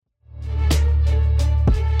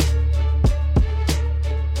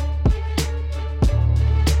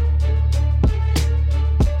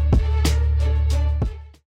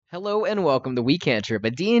Hello and welcome to We Can't Trip,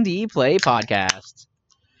 a D&D play podcast.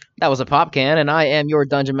 That was a pop can, and I am your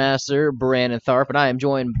Dungeon Master, Brandon Tharp, and I am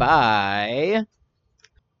joined by...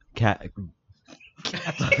 Cack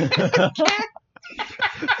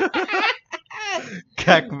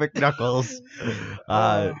McKnuckles.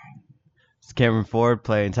 It's Cameron Ford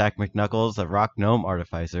playing Tack McKnuckles, a rock gnome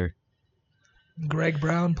artificer. Greg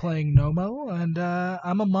Brown playing Nomo, and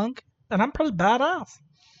I'm a monk, and I'm pretty badass.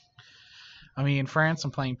 I'm Ian France.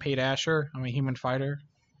 I'm playing Pate Asher. I'm a human fighter.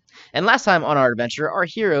 And last time on our adventure, our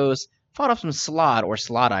heroes fought off some Slod or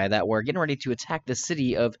Slodai that were getting ready to attack the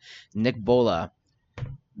city of Nikbola.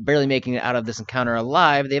 Barely making it out of this encounter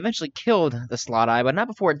alive, they eventually killed the Slodai, but not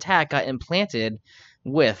before Tack got implanted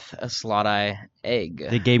with a Slodai egg.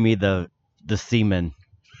 They gave me the semen,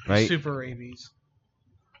 right? Super rabies.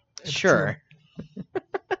 Sure.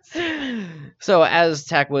 So as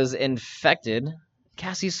Tack was infected,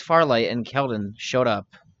 Cassius Farlight and Keldon showed up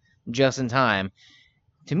just in time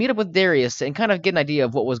to meet up with Darius and kind of get an idea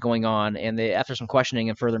of what was going on. And after some questioning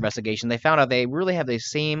and further investigation, they found out they really have the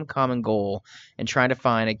same common goal in trying to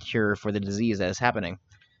find a cure for the disease that is happening.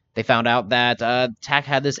 They found out that Tack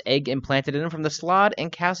had this egg implanted in him from the Slod,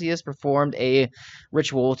 and Cassius performed a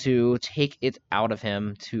ritual to take it out of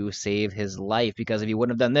him to save his life, because if he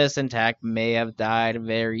wouldn't have done this, then Tack may have died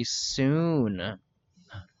very soon.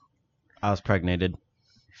 I was pregnated.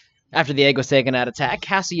 After the egg was taken out of Tack,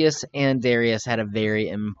 Cassius and Darius had a very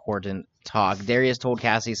important talk. Darius told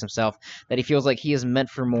Cassius himself that he feels like he is meant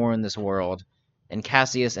for more in this world, and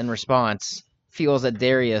Cassius, in response, feels that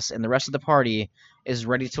Darius and the rest of the party is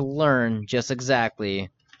ready to learn just exactly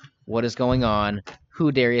what is going on,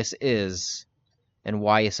 who Darius is, and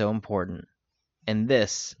why he's so important. And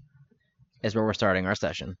this is where we're starting our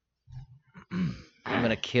session. I'm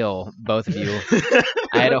gonna kill both of you.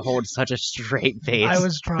 I had to hold such a straight face. I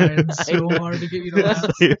was trying so hard to get you to laugh.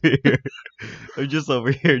 I'm just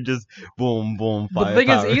over here, just boom, boom, But the thing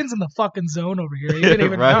is, Ian's in the fucking zone over here. He didn't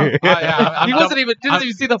even Right. know. Yeah, He didn't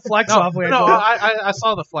even see the flex off. I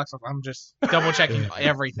saw the flex up. I'm just double checking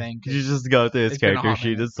everything. 'Cause You just go through his It's been a character hot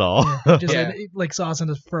sheet minute. and saw. Just Yeah. like sauce in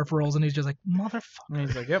his peripherals, and he's just like, motherfucker. and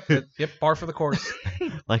he's like, yep, bar for the course.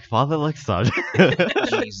 Like father, like son.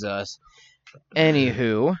 Jesus.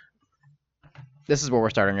 Anywho, this is where we're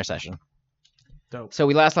starting our session. Dope. So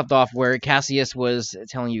we last left off where Cassius was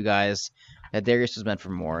telling you guys that Darius was meant for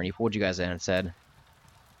more, and he pulled you guys in and said,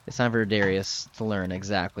 it's time for Darius to learn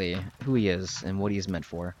exactly who he is and what he is meant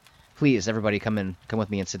for. Please, everybody, come with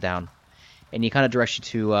me and sit down. And he kind of directs you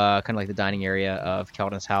to kind of like the dining area of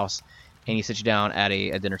Keldon's house, and he sits you down at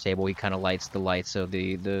a dinner table. He kind of lights the lights, so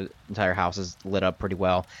the entire house is lit up pretty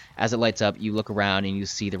well. As it lights up, you look around and you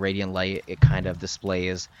see the radiant light. It kind of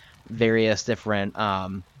displays various different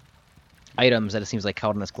items that it seems like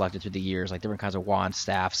Keldon has collected through the years, like different kinds of wands,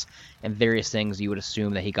 staffs, and various things you would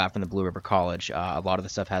assume that he got from the Blue River College. A lot of the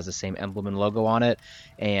stuff has the same emblem and logo on it,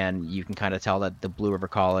 and you can kind of tell that the Blue River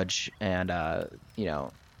College and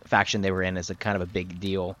faction they were in is a kind of a big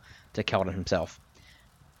deal to Keldon himself.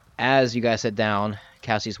 As you guys sit down,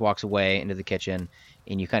 Cassius walks away into the kitchen,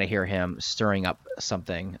 and you kind of hear him stirring up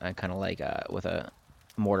something, kind of like with a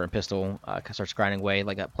mortar and pestle, starts grinding away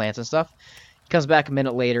like plants and stuff. He comes back a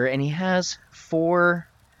minute later, and he has 4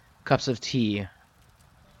 cups of tea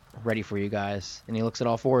ready for you guys. And he looks at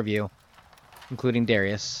all 4 of you, including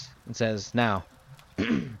Darius, and says, now,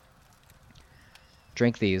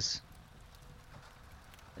 drink these,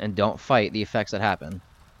 and don't fight the effects that happen.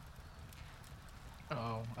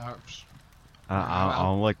 Oh, I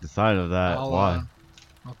don't like the sign of that. Why?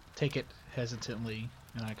 I'll take it hesitantly,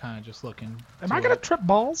 and I kind of just look and. Am I gonna trip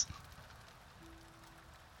balls?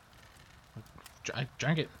 I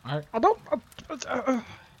drank it. All right. I don't. I'm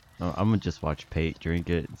gonna just watch Pate drink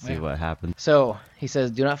it and see Yeah. what happens. So he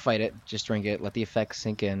says, do not fight it, just drink it, let the effects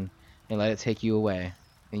sink in, and let it take you away,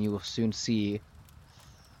 and you will soon see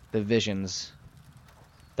the visions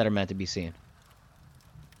that are meant to be seen.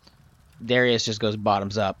 Darius just goes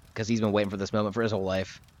bottoms up, because he's been waiting for this moment for his whole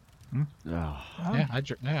life. Oh,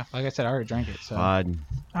 Yeah, like I said, I already drank it. So. God.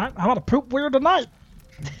 I'm gonna poop weird tonight.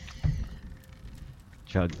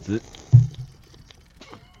 Chugs it.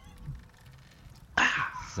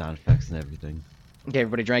 Sound effects and everything. Okay,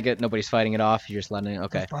 everybody drank it, nobody's fighting it off, you're just letting it,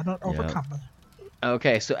 okay. Try not overcome it.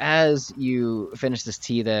 Okay, so as you finish this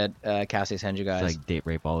tea that Cassius hands you It's guys, like date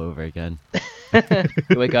rape all over again.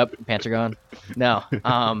 you wake up, pants are gone. No.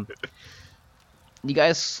 You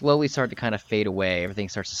guys slowly start to kind of fade away. Everything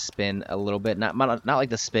starts to spin a little bit. Not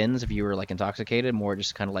like the spins if you were like intoxicated, more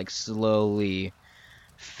just kind of like slowly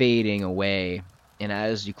fading away. And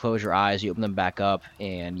as you close your eyes, you open them back up,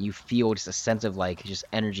 and you feel just a sense of like just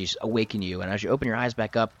energy just awaken you. And as you open your eyes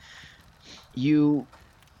back up, you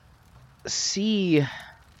see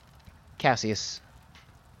Cassius,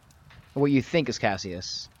 or what you think is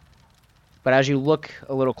Cassius. But as you look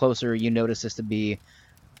a little closer, you notice this to be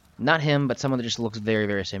not him, but someone that just looks very,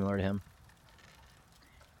 very similar to him.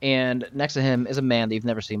 And next to him is a man that you've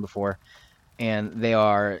never seen before, and they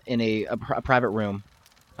are in a private room.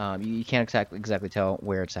 You can't exactly tell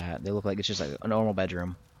where it's at. They look like it's just like a normal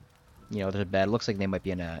bedroom. You know, there's a bed. It looks like they might be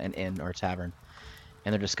in an inn or a tavern.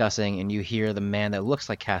 And they're discussing, and you hear the man that looks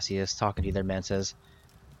like Cassius talking to the other man says,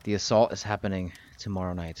 "The assault is happening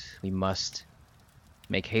tomorrow night. We must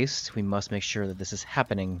make haste. We must make sure that this is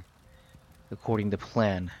happening according to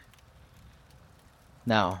plan.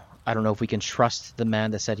 Now, I don't know if we can trust the man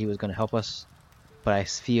that said he was going to help us, but I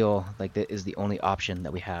feel like that is the only option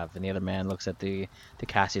that we have." And the other man looks at the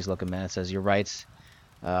Cassius-looking man and says, "You're right.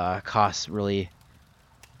 Koss really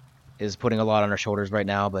is putting a lot on our shoulders right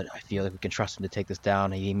now, but I feel like we can trust him to take this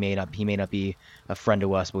down. He may not be a friend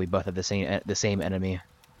to us, but we both have the same enemy,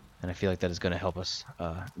 and I feel like that is going to help us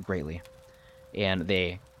greatly." And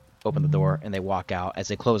they open the door and they walk out. As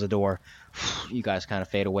they close the door, you guys kind of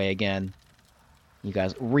fade away again. You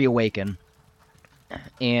guys reawaken,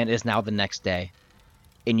 and it's now the next day,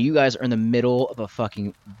 and you guys are in the middle of a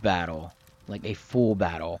fucking battle, like a full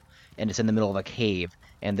battle, and it's in the middle of a cave.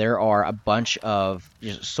 And there are a bunch of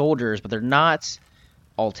just soldiers, but they're not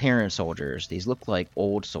Alteran soldiers. These look like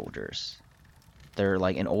old soldiers. They're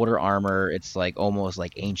like in older armor. It's like almost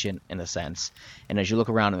like ancient in a sense. And as you look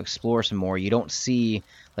around and explore some more, you don't see,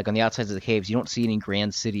 like on the outsides of the caves, you don't see any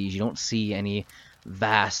grand cities. You don't see any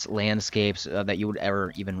vast landscapes that you would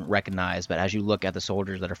ever even recognize. But as you look at the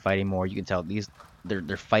soldiers that are fighting more, you can tell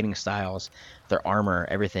their fighting styles, their armor,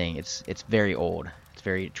 everything. It's very old. It's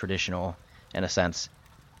very traditional in a sense.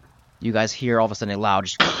 You guys hear all of a sudden a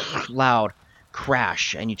loud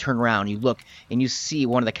crash, and you turn around, you look, and you see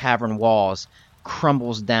one of the cavern walls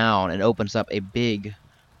crumbles down and opens up a big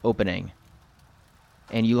opening.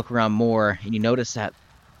 And you look around more, and you notice that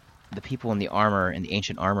the people in the armor, in the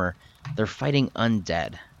ancient armor, they're fighting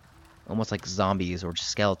undead, almost like zombies or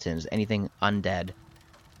skeletons, anything undead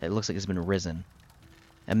that looks like it's been risen.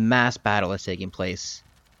 A mass battle is taking place,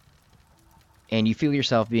 and you feel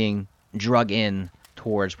yourself being drug in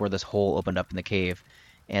towards where this hole opened up in the cave.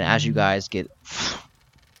 And as you guys get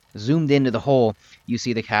zoomed into the hole, you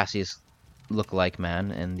see the Cassius look-alike man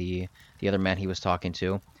and the other man he was talking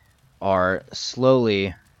to are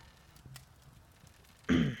slowly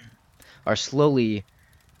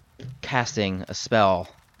casting a spell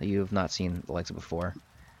that you have not seen the likes of before.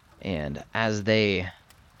 And as they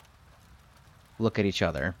look at each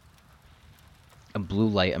other, a blue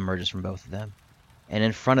light emerges from both of them. And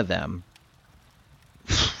in front of them,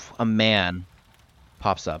 a man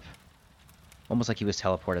pops up, almost like he was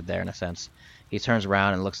teleported there in a sense. He turns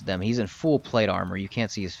around and looks at them. He's in full plate armor. You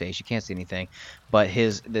can't see his face. You can't see anything. But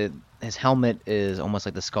his helmet is almost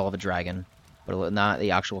like the skull of a dragon, but not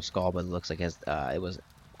the actual skull. But it looks like it was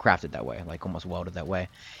crafted that way, like almost welded that way.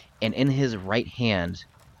 And in his right hand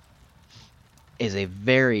is a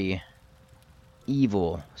very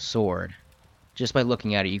evil sword. Just by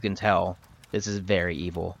looking at it, you can tell this is very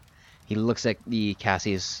evil. He looks at the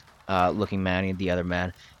Cassius looking man and the other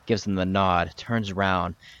man, gives them the nod, turns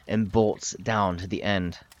around, and bolts down to the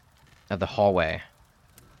end of the hallway.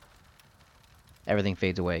 Everything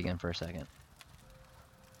fades away again for a second.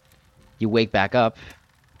 You wake back up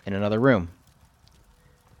in another room.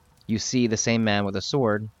 You see the same man with a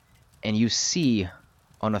sword, and you see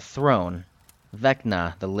on a throne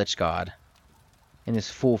Vecna, the Lich God, in his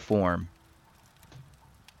full form.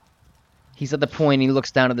 He's at the point, and he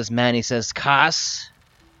looks down at this man, and he says, "Koss,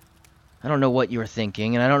 I don't know what you're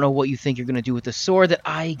thinking, and I don't know what you think you're going to do with the sword that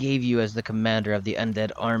I gave you as the commander of the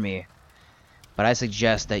undead army. But I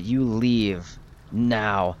suggest that you leave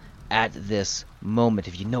now at this moment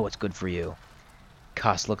if you know what's good for you."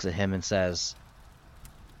 Koss looks at him and says,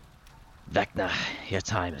 "Vecna, your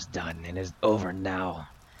time is done and is over now."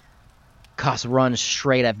 Koss runs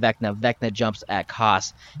straight at Vecna. Vecna jumps at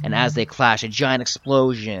Koss, and as they clash, a giant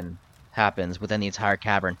explosion happens within the entire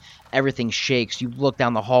cavern. Everything shakes. You look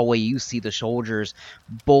down the hallway, you see the soldiers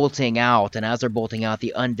bolting out, and as they're bolting out,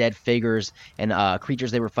 the undead figures and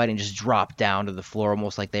creatures they were fighting just drop down to the floor,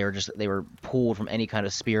 almost like they were pulled from any kind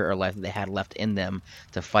of spirit or life that they had left in them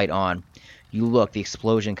to fight on. You look, the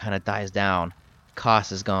explosion kind of dies down.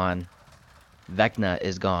 Koss is gone. Vecna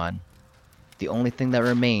is gone. The only thing that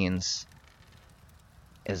remains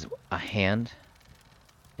is a hand,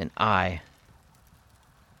 an eye,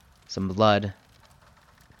 some blood,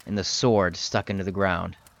 and the sword stuck into the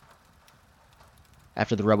ground.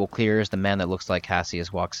 After the rubble clears, the man that looks like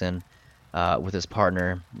Cassius walks in with his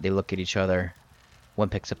partner. They look at each other. One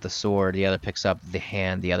picks up the sword, the other picks up the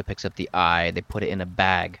hand, the other picks up the eye. They put it in a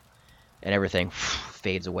bag, and everything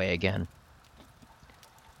fades away again.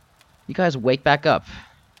 You guys wake back up.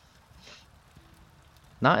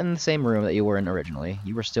 Not in the same room that you were in originally.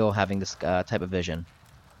 You were still having this type of vision.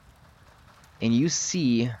 And you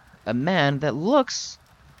see a man that looks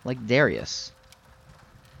like Darius.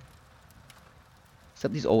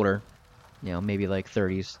 Except he's older. You know, maybe like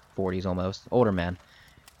 30s, 40s almost. Older man.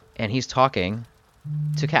 And he's talking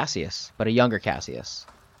to Cassius, but a younger Cassius.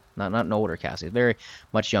 Not an older Cassius. Very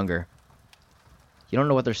much younger. You don't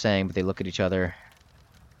know what they're saying, but they look at each other.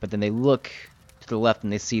 But then they look to the left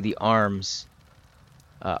and they see the arms.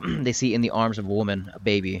 They see in the arms of a woman, a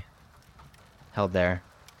baby, held there.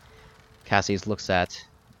 Cassius looks at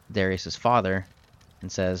Darius's father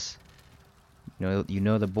and says, you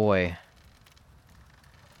know the boy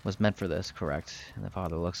was meant for this, correct? And the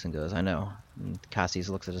father looks and goes, I know. And Cassius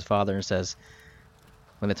looks at his father and says,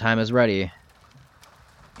 when the time is ready,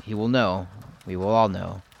 he will know, we will all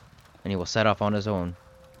know, and he will set off on his own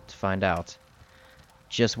to find out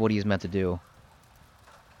just what he's meant to do.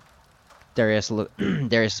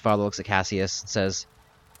 Darius' father looks at Cassius and says,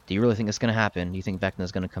 do you really think it's going to happen? Do you think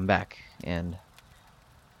Vecna's going to come back? And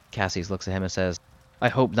Cassius looks at him and says, I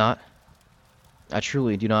hope not. I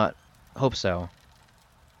truly do not hope so.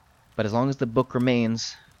 But as long as the book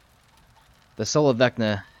remains, the soul of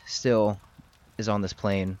Vecna still is on this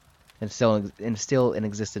plane and still in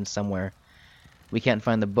existence somewhere. We can't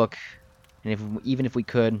find the book, and even if we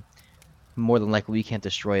could, more than likely we can't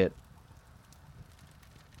destroy it.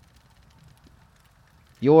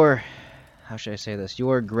 How should I say this?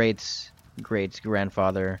 Your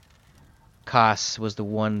great-grandfather, Kas, was the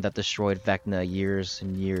one that destroyed Vecna years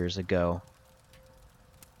and years ago.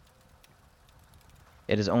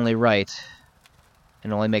 It is only right,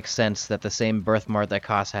 and only makes sense that the same birthmark that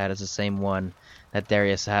Kas had is the same one that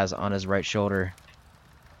Darius has on his right shoulder.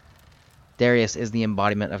 Darius is the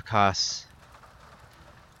embodiment of Kas,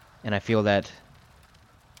 and I feel that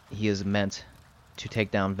he is meant to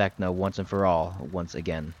take down Vecna once and for all, once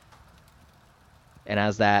again. And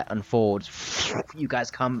as that unfolds, you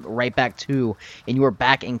guys come right back to, and you are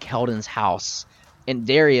back in Keldon's house. And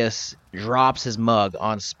Darius drops his mug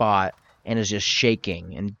on spot and is just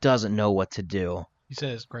shaking and doesn't know what to do. He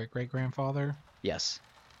says great-great-grandfather? Yes.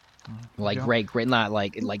 Like great, not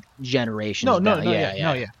like generations. No,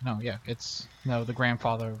 Yeah. It's the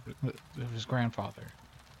grandfather of his grandfather.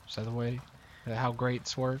 Is that the way? How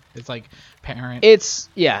greats work? It's like parent.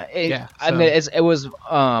 I mean, it was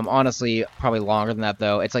honestly probably longer than that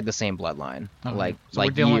though. It's like the same bloodline, okay.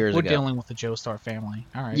 Years ago. We're dealing with the Joestar family.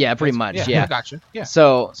 All right. Yeah, pretty much. Yeah, I gotcha. Yeah.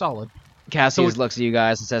 So solid. Cassius looks at you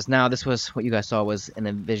guys and says, "Now this was what you guys saw was an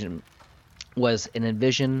envision of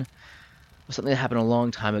something that happened a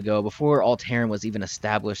long time ago, before Alteran was even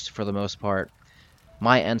established for the most part.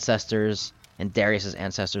 My ancestors and Darius's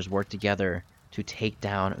ancestors worked together to take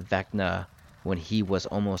down Vecna when he was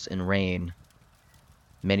almost in reign.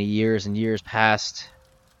 Many years and years passed,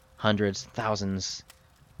 hundreds, thousands,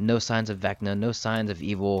 no signs of Vecna, no signs of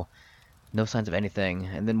evil, no signs of anything.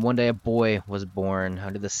 And then one day a boy was born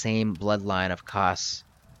under the same bloodline of Kas,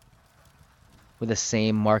 with the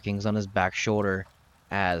same markings on his back shoulder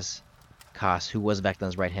as Kas, who was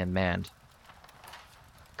Vecna's right-hand man.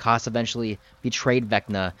 Kas eventually betrayed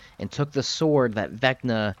Vecna and took the sword that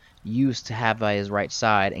Vecna used to have by his right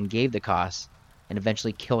side and gave to Kas, and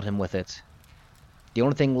eventually killed him with it. The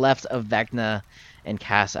only thing left of Vecna and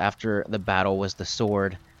Kas after the battle was the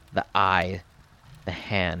sword, the eye, the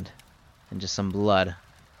hand, and just some blood.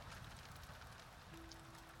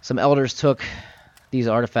 Some elders took these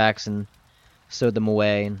artifacts and stowed them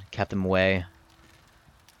away and kept them away.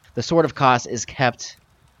 The sword of Kas is kept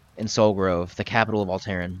in Soulgrove, the capital of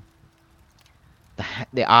Alteran.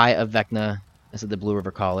 The eye of Vecna is at the Blue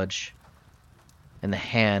River College, and the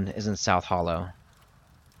hand is in South Hollow.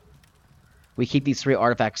 We keep these three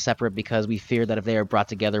artifacts separate because we fear that if they are brought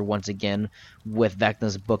together once again with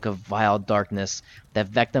Vecna's Book of Vile Darkness,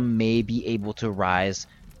 that Vecna may be able to rise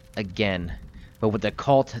again. But with the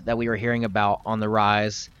cult that we are hearing about on the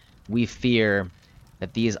rise, we fear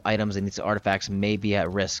that these items and these artifacts may be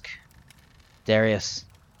at risk. Darius.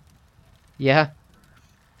 Yeah?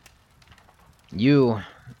 You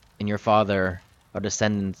and your father are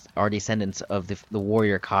descendants of the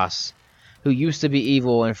warrior Kas, who used to be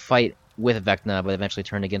evil and fight with Vecna, but eventually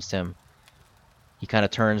turned against him. He kind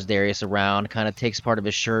of turns Darius around, kind of takes part of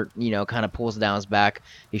his shirt, kind of pulls it down his back.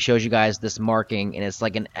 He shows you guys this marking, and it's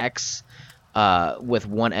like an X with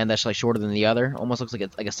one end that's like shorter than the other. Almost looks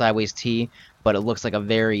like a sideways T, but it looks like a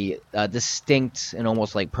very distinct and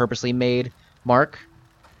almost like purposely made mark.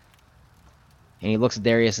 And he looks at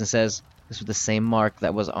Darius and says, "This was the same mark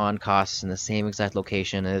that was on Koss in the same exact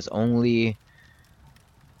location. It is only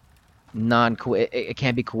it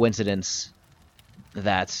can't be coincidence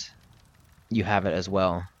that you have it as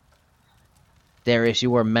well. Darius, you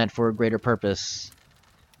were meant for a greater purpose.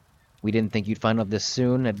 We didn't think you'd find out this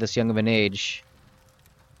soon at this young of an age,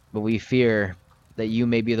 but we fear that you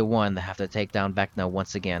may be the one that have to take down Vecna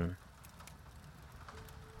once again."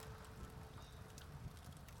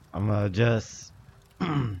 I'm gonna just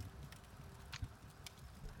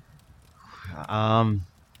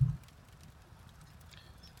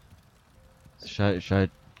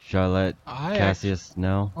should I let Cassius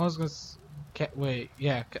know? I was gonna. Wait,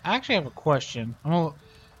 yeah. I actually have a question.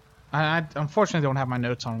 I unfortunately don't have my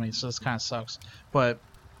notes on me, so this kind of sucks. But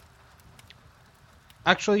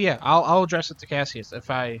actually, yeah, I'll address it to Cassius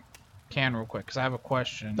if I can real quick, because I have a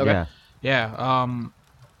question. Okay. Yeah. Yeah.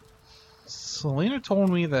 Selena told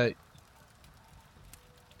me that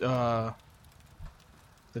the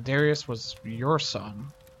Darius was your son.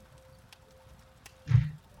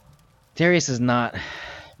 Darius is not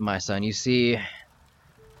my son. You see,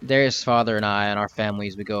 Darius' father and I and our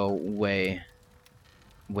families, we go way,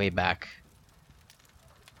 way back.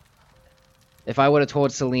 If I would have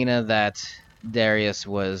told Selena that Darius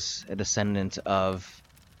was a descendant of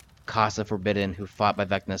Casa Forbidden who fought by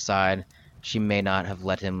Vecna's side, she may not have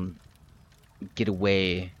let him get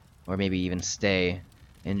away or maybe even stay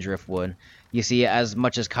in Driftwood. You see, as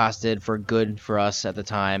much as Koss did for good for us at the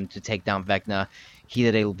time to take down Vecna, he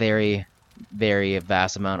did a very, very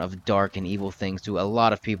vast amount of dark and evil things to a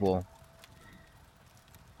lot of people.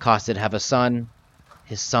 Koss did have a son.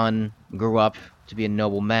 His son grew up to be a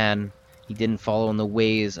noble man. He didn't follow in the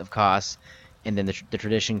ways of Koss, and then the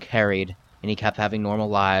tradition carried, and he kept having normal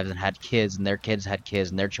lives and had kids, and their kids had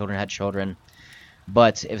kids, and their children had children.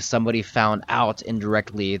 But if somebody found out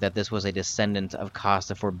indirectly that this was a descendant of Koss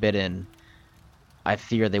the Forbidden, I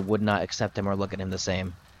fear they would not accept him or look at him the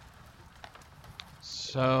same.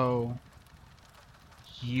 So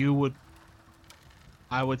you would,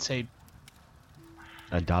 I would say,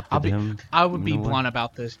 Adopted him? I would be in a way? blunt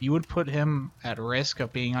about this. You would put him at risk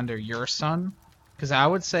of being under your son, because I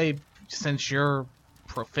would say, since you're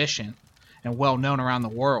proficient and well known around the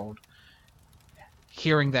world,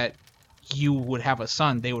 hearing that you would have a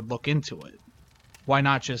son, they would look into it. Why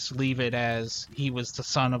not just leave it as he was the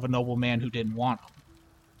son of a noble man who didn't want him?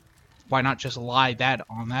 Why not just lie that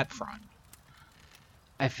on that front?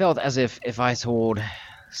 I felt as if I told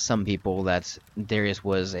some people that Darius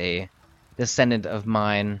was a descendant of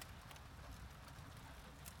mine,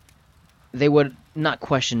 they would not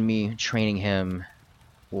question me training him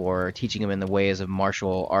or teaching him in the ways of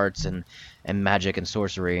martial arts and magic and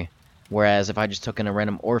sorcery. Whereas if I just took in a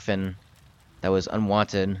random orphan that was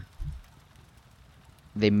unwanted,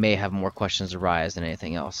 they may have more questions arise than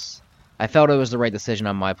anything else. I felt it was the right decision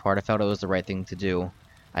on my part. I felt it was the right thing to do.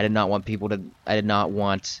 I did not want people to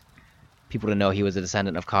know he was a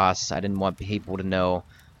descendant of Koss. I didn't want people to know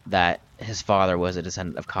that his father was a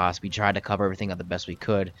descendant of Koss. We tried to cover everything up the best we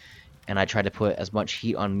could, and I tried to put as much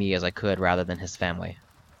heat on me as I could rather than his family.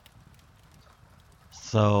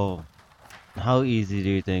 So, how easy do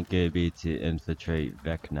you think it'd be to infiltrate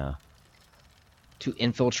Vecna? To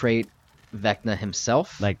infiltrate Vecna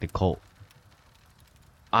himself? Like the cult?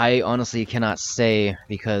 I honestly cannot say,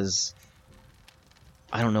 because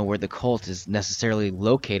I don't know where the cult is necessarily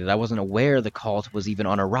located. I wasn't aware the cult was even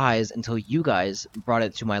on a rise until you guys brought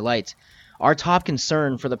it to my light. Our top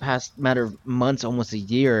concern for the past matter of months, almost a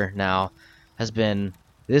year now, has been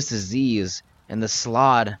this disease and the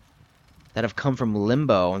Slod that have come from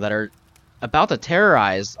Limbo that are about to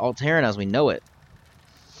terrorize Alteran as we know it.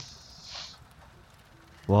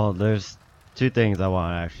 Well, there's two things I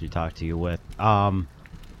want to actually talk to you with.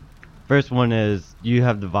 First one is, you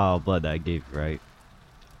have the vial of blood that I gave you, right?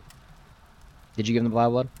 Did you give him the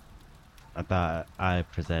vial blood? I thought I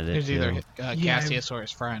presented It it was to either him. Yeah. Cassius or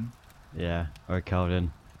his friend. Yeah, or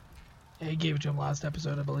Kelvin. Yeah, he gave it to him last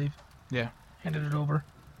episode, I believe. Yeah. Handed it over.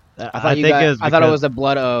 I thought it was the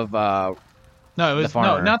blood of No, it was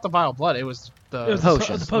farmer. not the vial blood. It was the It was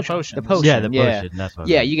potion. The potion. The potion. Yeah, the yeah. potion. That's what.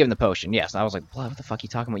 Yeah, you gave him the potion. Yes, I was like, blood. What the fuck are you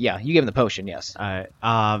talking about? Yeah, you gave him the potion. Yes. Alright.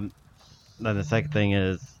 Then the second thing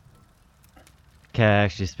is, can I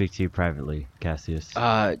actually speak to you privately, Cassius?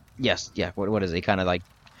 Yes. Yeah. What is it? He kind of like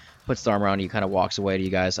puts the arm around you, kind of walks away to you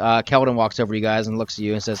guys. Keldon walks over to you guys and looks at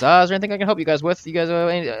you and says, "Is there anything I can help you guys with? You guys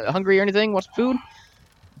hungry or anything? Want some food?"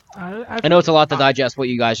 I know it's a lot to digest what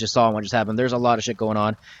you guys just saw and what just happened. There's a lot of shit going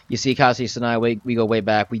on. You see, Cassius and I, we go way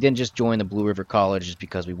back. We didn't just join the Blue River College just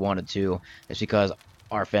because we wanted to. It's because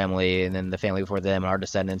our family and then the family before them and our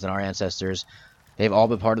descendants and our ancestors, they've all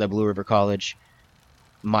been part of the Blue River College.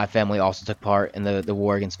 My family also took part in the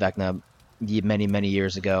war against Vecna many, many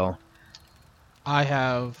years ago. I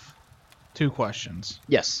have 2 questions.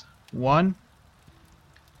 Yes. One,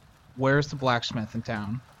 where's the blacksmith in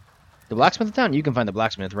town? The blacksmith in town? You can find the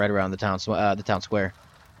blacksmith right around the town square.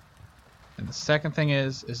 And the second thing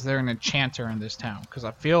is there an enchanter in this town? Because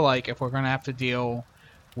I feel like if we're going to have to deal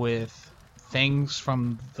with things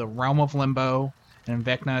from the realm of Limbo and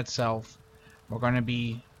Vecna itself, we're going to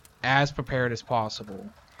be as prepared as possible.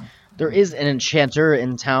 There is an enchanter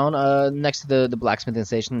in town next to the blacksmithing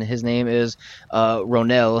station. His name is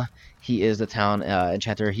Ronel. He is the town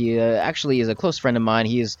enchanter. He actually is a close friend of mine.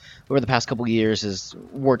 He's over the past couple years has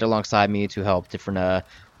worked alongside me to help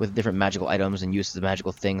with different magical items and uses of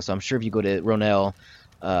magical things. So I'm sure if you go to Ronel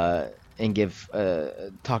and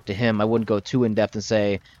talk to him, I wouldn't go too in depth and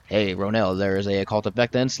say, "Hey, Ronel, there is a cult of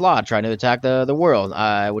Vecna and Slod trying to attack the world."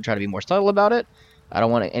 I would try to be more subtle about it. I don't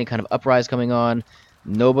want any kind of uprise coming on.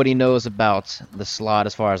 Nobody knows about the Slod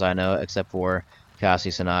as far as I know, except for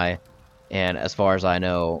Cassius and I. And as far as I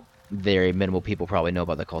know, very minimal people probably know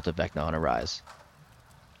about the cult of Vecna on a rise.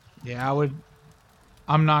 Yeah,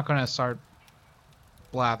 I'm not going to start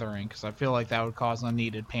blathering because I feel like that would cause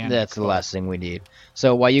unneeded panic. That's the last thing we need.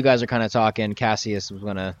 So while you guys are kind of talking, Cassius was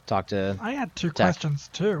going to talk to... I had 2 questions,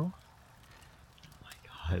 too.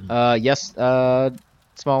 Yes,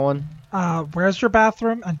 small one. Where's your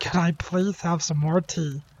bathroom? And can I please have some more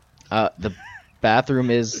tea? The bathroom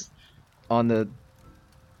is on the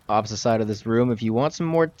opposite side of this room. If you want some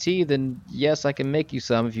more tea, then yes, I can make you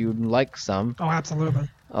some if you'd like some. Oh, absolutely.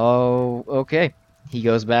 Oh, okay. He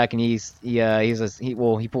goes back and he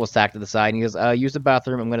pulls a sack to the side and he goes, use the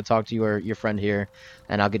bathroom. I'm going to talk to your friend here,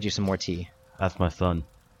 and I'll get you some more tea. That's my son.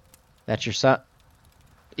 That's your son?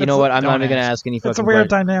 You know what? I'm not even going to ask any fucking questions. It's a weird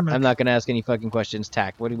dynamic. I'm not going to ask any fucking questions.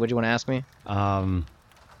 Tack. What do you want to ask me?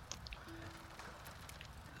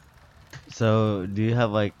 So, do you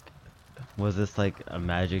have, like... Was this, like, a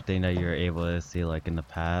magic thing that you were able to see, like, in the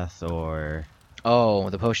past, or... Oh,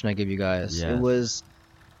 the potion I gave you guys. Yes. It was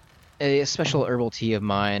a special herbal tea of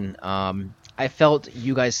mine. I felt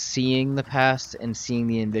you guys seeing the past and seeing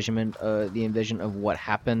the envision of what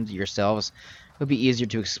happened yourselves would be easier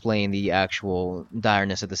to explain the actual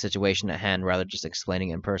direness of the situation at hand rather than just explaining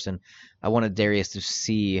it in person. I wanted Darius to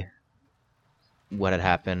see what had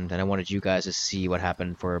happened, and I wanted you guys to see what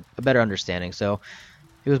happened for a better understanding. So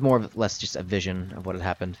it was more or less just a vision of what had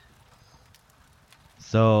happened.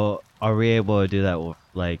 So, are we able to do that with,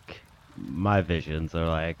 like, my visions, or,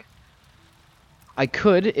 like... I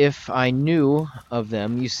could if I knew of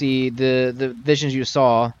them. You see, the visions you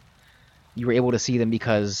saw, you were able to see them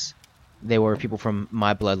because they were people from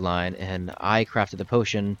my bloodline, and I crafted the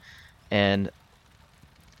potion, and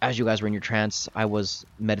as you guys were in your trance, I was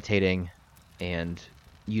meditating and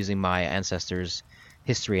using my ancestors'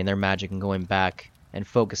 history and their magic and going back and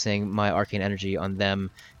focusing my arcane energy on them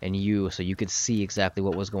and you so you could see exactly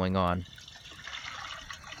what was going on.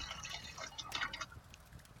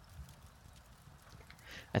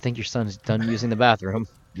 I think your son's done using the bathroom.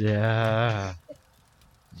 Yeah.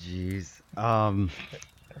 Jeez. I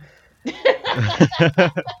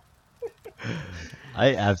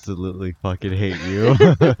absolutely fucking hate you.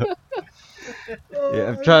 Yeah,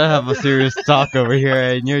 I'm trying to have a serious talk over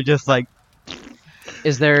here, and you're just like...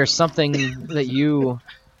 Is there something that you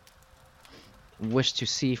wish to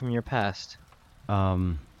see from your past?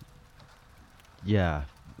 Yeah,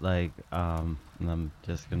 like, and I'm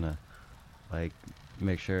just gonna, like,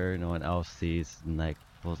 make sure no one else sees, and, like,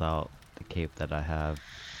 pulls out the cape that I have.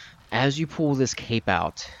 As you pull this cape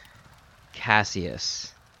out,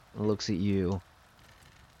 Cassius looks at you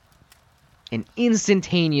and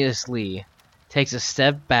instantaneously takes a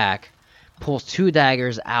step back, pulls 2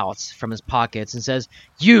 daggers out from his pockets, and says,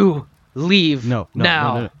 "You leave now."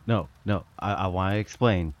 No. I want to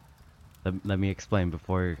explain. Let me explain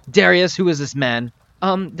before. Darius, who is this man?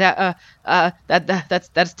 That's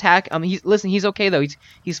Tack. He's okay though.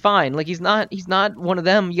 He's fine. Like he's not one of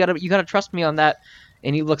them. You gotta trust me on that.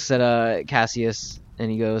 And he looks at Cassius and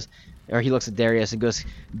he goes, or he looks at Darius and goes,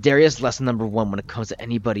 "Darius, lesson number 1 when it comes to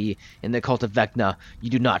anybody in the cult of Vecna, you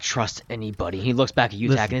do not trust anybody." He looks back at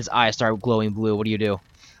you, Tack, and his eyes start glowing blue. What do you do?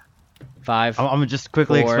 5. I'm gonna just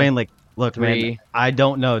quickly 4, explain. Like, look, 3, man, I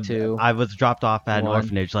don't know. 2, I was dropped off at an 1.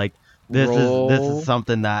 orphanage. Like, this is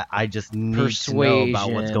something that I just need to know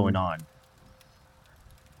about what's going on.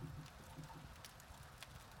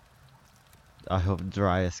 I hope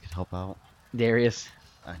Darius can help out. Darius.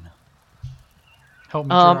 I know. Help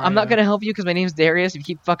me. I'm not Jiraiya. gonna help you because my name's Darius. If you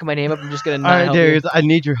keep fucking my name up, I'm just gonna not Alright, help Darius, I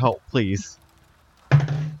need your help, please. you.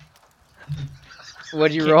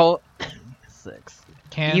 What'd you roll? 6.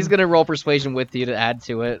 Can He's gonna roll persuasion with you to add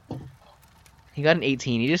to it. He got an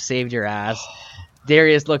 18. He just saved your ass.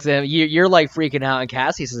 Darius looks at him. You're like freaking out, and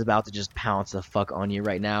Cassius is about to just pounce the fuck on you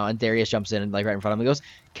right now. And Darius jumps in and like right in front of him. He goes,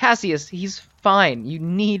 "Cassius, he's fine. You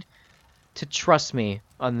need to trust me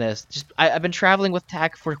on this. I've been traveling with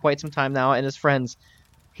Tak for quite some time now, and his friends.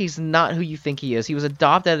 He's not who you think he is. He was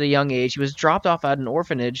adopted at a young age. He was dropped off at an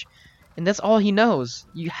orphanage, and that's all he knows.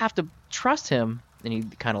 You have to trust him." And he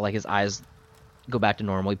kind of like his eyes go back to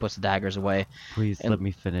normal. He puts the daggers away. Please And- let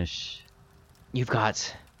me finish. You've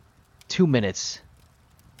got 2 minutes.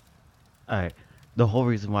 Alright. The whole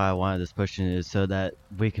reason why I wanted this potion is so that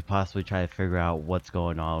we could possibly try to figure out what's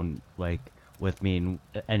going on, like, with me and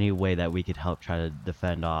any way that we could help try to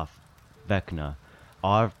defend off Vecna.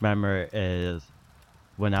 All I remember is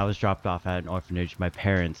when I was dropped off at an orphanage, my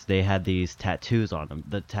parents, they had these tattoos on them,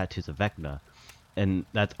 the tattoos of Vecna. And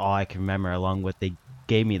that's all I can remember, along with they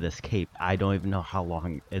gave me this cape. I don't even know how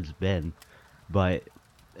long it's been, but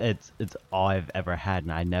it's all I've ever had,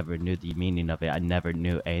 and I never knew the meaning of it. I never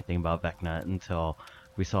knew anything about Vecna until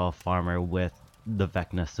we saw a farmer with the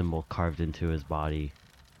Vecna symbol carved into his body.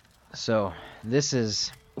 So, this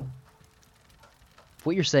is...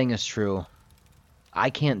 What you're saying is true. I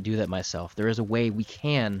can't do that myself. There is a way we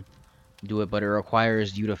can do it, but it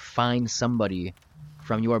requires you to find somebody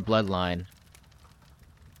from your bloodline.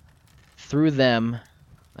 Through them,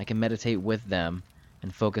 I can meditate with them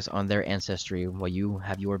and focus on their ancestry while you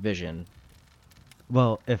have your vision.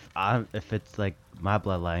 Well, if it's like my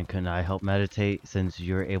bloodline, couldn't I help meditate since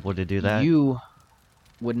you're able to do that? You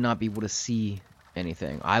would not be able to see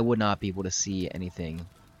anything. I would not be able to see anything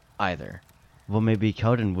either. Well, maybe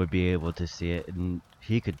Keldon would be able to see it, and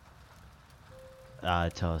he could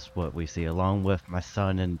tell us what we see, along with my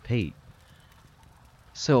son and Pete.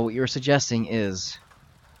 So what you're suggesting is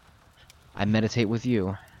I meditate with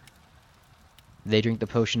you. They drink the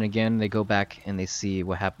potion again, they go back and they see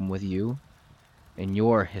what happened with you and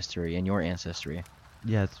your history and your ancestry.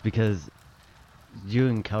 Yeah, it's because you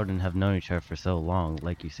and Keldon have known each other for so long,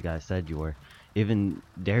 like you guys said you were. Even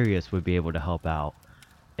Darius would be able to help out,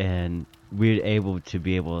 and we're able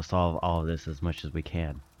to solve all of this as much as we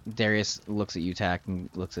can. Darius looks at you, Tak, and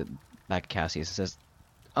looks at back at Cassius and says,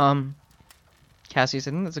 Cassius,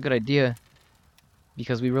 I think that's a good idea.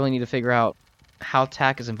 Because we really need to figure out how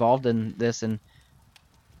Tak is involved in this, and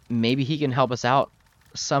maybe he can help us out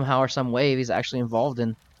somehow or some way if he's actually involved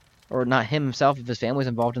in, or not him himself, if his family's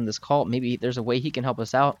involved in this cult. Maybe there's a way he can help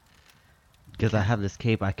us out. Because I have this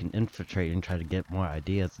cape, I can infiltrate and try to get more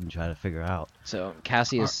ideas and try to figure out. So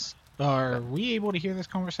Cassius... Are we able to hear this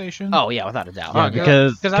conversation? Oh, yeah, without a doubt. Yeah, Okay.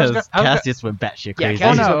 because 'Cause I was go- Cassius went batshit Yeah, crazy.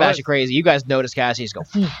 Cassius no, went batshit crazy. You guys notice Cassius go...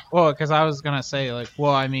 Well, because I was gonna say, like,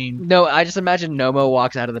 well, I mean, No, I just imagine Nomo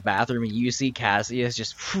walks out of the bathroom and you see Cassius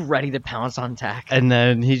just ready to pounce on Tak. And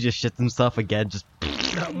then he just shits himself again, just...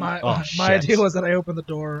 No, my Oh, my shit. idea was that I opened the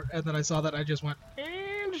door and then I saw that I just went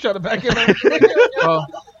and shut it back in there. well,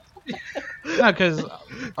 no, because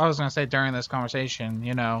I was gonna say during this conversation,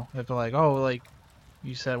 you know, if they're like, oh, like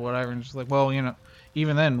you said whatever, and just like, well, you know,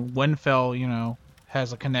 even then, Winfell, you know,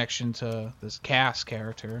 has a connection to this Cass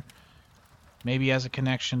character. Maybe he has a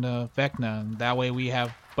connection to Vecna, and that way we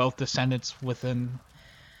have both descendants within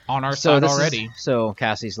on our side already. So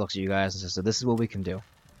Cassius looks at you guys and says, so this is what we can do.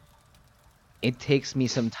 It takes me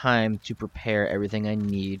some time to prepare everything I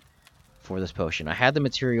need for this potion. I had the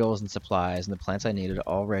materials and supplies and the plants I needed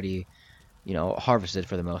already, you know, harvested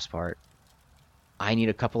for the most part. I need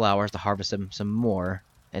a couple hours to harvest them some more,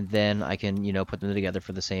 and then I can, you know, put them together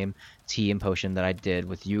for the same tea and potion that I did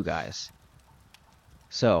with you guys.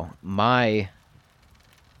 So, my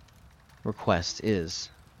request is,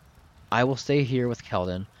 I will stay here with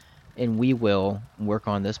Keldon, and we will work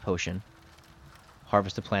on this potion.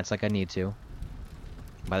 Harvest the plants like I need to.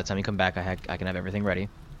 By the time you come back, I can have everything ready.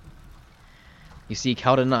 You see,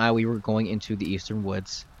 Keldon and I, we were going into the Eastern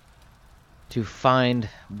Woods to find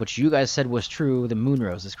what you guys said was true, the moon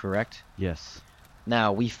roses, correct? Yes.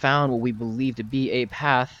 Now, we found what we believe to be a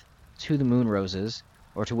path to the moon roses,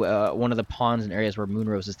 or to one of the ponds and areas where moon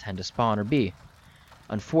roses tend to spawn or be.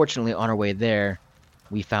 Unfortunately, on our way there,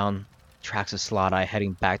 we found tracks of Slot-Eye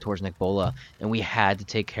heading back towards Nikbola, and we had to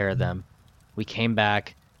take care of them. We came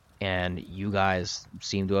back, and you guys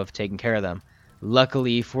seem to have taken care of them.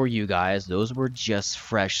 Luckily for you guys, those were just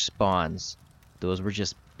fresh spawns. Those were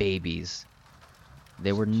just babies.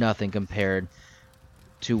 They were nothing compared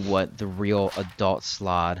to what the real adult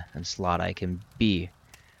Slod and Slot-Eye can be.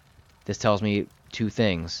 This tells me two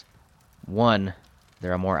things. One,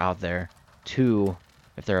 there are more out there. Two,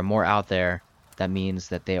 if there are more out there, that means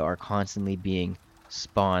that they are constantly being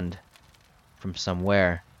spawned from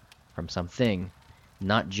somewhere, from something,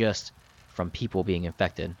 not just from people being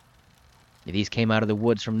infected. If these came out of the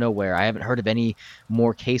woods from nowhere, I haven't heard of any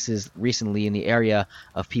more cases recently in the area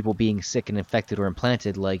of people being sick and infected or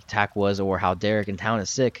implanted like Tack was, or how Derek in town is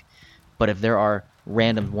sick. But if there are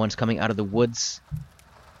random ones coming out of the woods,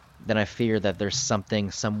 then I fear that there's something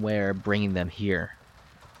somewhere bringing them here.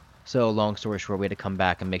 So, long story short, we had to come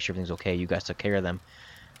back and make sure everything's okay. You guys took care of them.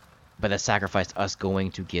 But that sacrificed us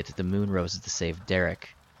going to get the moon roses to save Derek.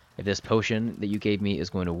 If this potion that you gave me is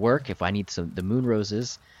going to work, if I need the moon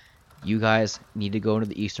roses, you guys need to go into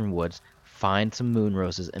the eastern woods, find some moon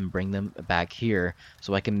roses, and bring them back here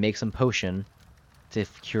so I can make some potion to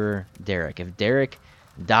cure Derek. If Derek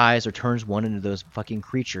dies or turns one into those fucking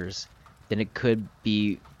creatures, then it could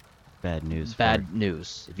be Bad news. bad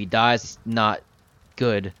news. If he dies, it's not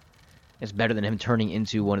good. It's better than him turning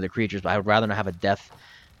into one of the creatures, but I would rather not have a death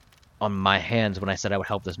on my hands when I said I would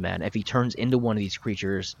help this man. If he turns into one of these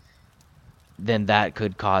creatures, then that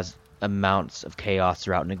could cause amounts of chaos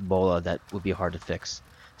throughout Nickbola that would be hard to fix.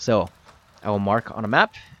 So, I will mark on a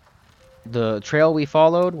map the trail we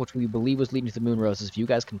followed, which we believe was leading to the moon roses. If you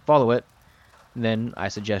guys can follow it, then I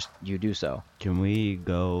suggest you do so. Can we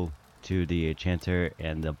go to the enchanter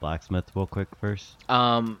and the blacksmith real quick first?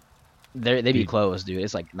 They'd be Dude. closed, dude.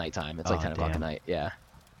 It's like nighttime. It's like Oh, 10 o'clock at damn. night. Yeah.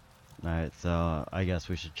 Alright, so I guess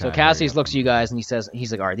we should try. So Cassius looks at you guys and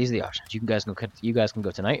he's like, all right, these are the options. You guys can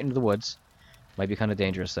go tonight into the woods. Might be kind of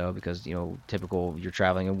dangerous though, because typical you're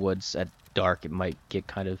traveling in woods at dark. It might get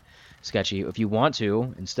kind of sketchy. If you want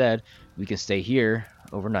to, instead, we can stay here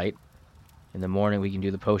overnight. In the morning, we can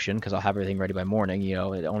do the potion because I'll have everything ready by morning. It's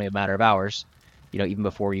only a matter of hours. Even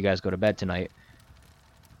before you guys go to bed tonight.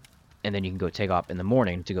 And then you can go take off in the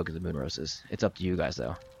morning to go get the moon roses. It's up to you guys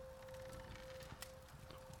though.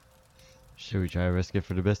 Should we try to risk it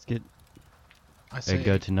for the biscuit I and say,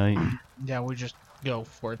 go tonight? yeah, we just go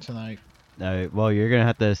for it tonight. Alright, well, you're gonna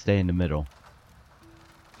have to stay in the middle.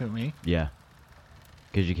 Who, me? Yeah.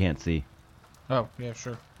 Because you can't see. Oh, yeah,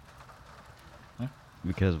 sure.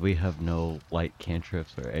 Because we have no light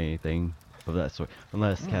cantrips or anything of that sort.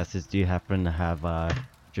 Unless, Cassius, do you happen to have a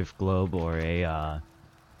drift globe or a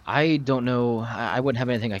I don't know. I wouldn't have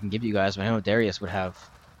anything I can give you guys, but I know Darius would have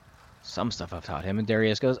some stuff I've taught him. And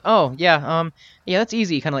Darius goes, "Oh yeah, that's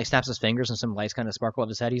easy." He kind of like snaps his fingers and some lights kind of sparkle up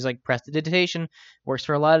his head. He's like, "Prestidigitation works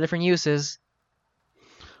for a lot of different uses."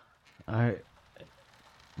 Alright.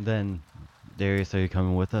 Then, Darius, are you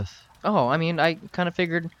coming with us? Oh, I mean, I kind of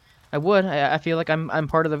figured I would. I feel like I'm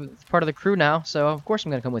part of the crew now, so of course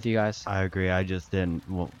I'm gonna come with you guys. I agree. I just didn't.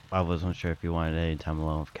 Well, I wasn't sure if you wanted any time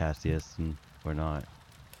alone with Cassius or not.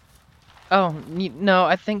 Oh no,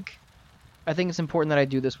 I think it's important that I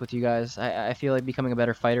do this with you guys. I feel like becoming a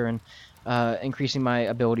better fighter and increasing my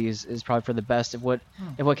abilities is probably for the best. If what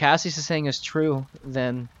Cassius is saying is true,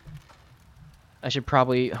 then I should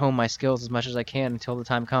probably hone my skills as much as I can until the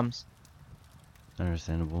time comes.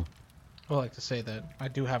 Understandable. I like to say that I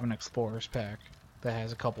do have an explorer's pack that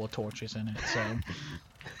has a couple of torches in it, so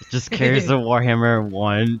Just carries the Warhammer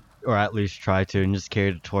one, or at least try to, and just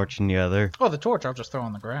carry the torch in the other. the torch I'll just throw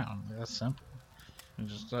on the ground. That's simple.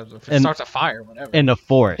 If it And- starts a fire, whatever. In a It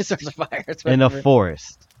forest. starts a fire. It's In a whatever.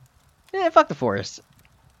 forest. Yeah, fuck the forest.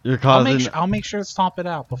 You're I'll causing. make sure to stomp it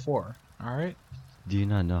out before. All right. Do you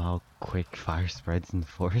not know how quick fire spreads in the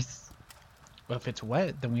forest? But if it's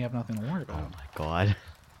wet, then we have nothing to worry Oh about. my god.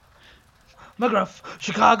 McGruff,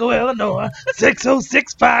 Chicago, Illinois,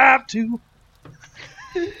 60652.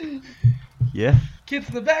 Yeah. Kids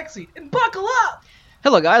in the backseat and buckle up.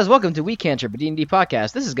 Hello guys, welcome to We Can't Trip, a D&D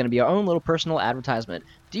podcast. This is going to be our own little personal advertisement.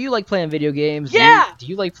 Do you like playing video games? Yeah! Do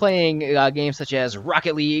you like playing games such as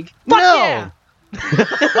Rocket League? Fuck no! yeah!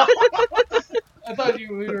 I thought we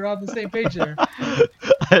were on the same page there.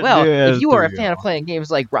 Well, Yeah, if you are a there fan of go. playing games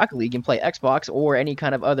like Rocket League and play Xbox or any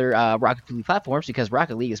kind of other Rocket League platforms, because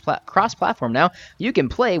Rocket League is cross-platform now, you can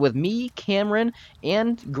play with me, Cameron,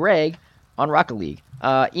 and Greg on Rocket League.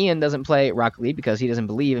 Ian doesn't play Rocket League because he doesn't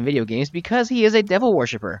believe in video games because he is a devil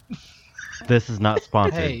worshipper. This is not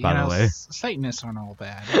sponsored, Hey, by the way. Satanists aren't all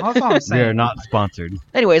bad. That's all I'm We saying. are not sponsored.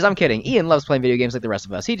 Anyways, I'm kidding. Ian loves playing video games like the rest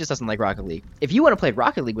of us. He just doesn't like Rocket League. If you want to play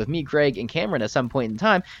Rocket League with me, Greg, and Cameron at some point in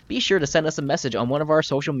time, be sure to send us a message on one of our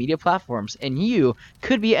social media platforms, and you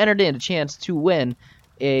could be entered in a chance to win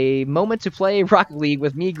a moment to play Rocket League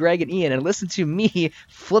with me, Greg, and Ian, and listen to me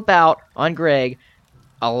flip out on Greg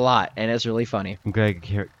a lot, and it's really funny.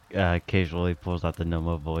 Greg, occasionally pulls out the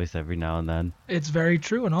Nomo voice every now and then. It's very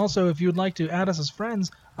true. And also, if you'd like to add us as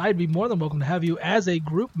friends, I'd be more than welcome to have you as a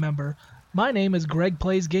group member. My name is Greg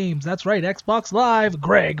Plays Games. That's right, Xbox Live,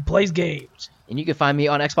 Greg Plays Games. And you can find me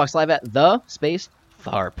on Xbox Live at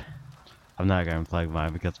 _Tharp. I'm not gonna plug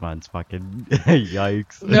mine because mine's fucking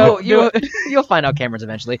yikes. No, you'll find out Cameron's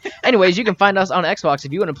eventually. Anyways, you can find us on Xbox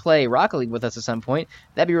if you want to play Rocket League with us at some point.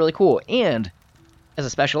 That'd be really cool. And as a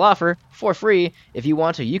special offer, for free, if you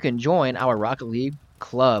want to, you can join our Rocket League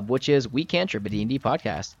club, which is We Can't Trip, a D&D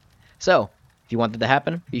podcast. So, if you want that to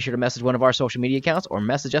happen, be sure to message one of our social media accounts or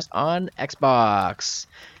message us on Xbox.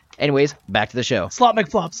 Anyways, back to the show. Slot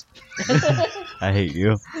McFlops. I hate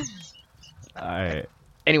you. Alright.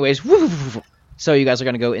 Anyways, so you guys are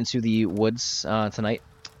going to go into the woods tonight?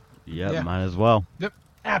 Yep, Yeah. might as well.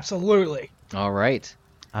 Absolutely. All right.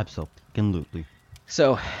 Absolutely.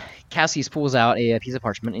 So Cassius pulls out a piece of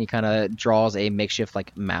parchment and he kind of draws a makeshift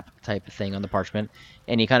like map type of thing on the parchment,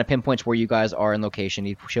 and he kind of pinpoints where you guys are in location.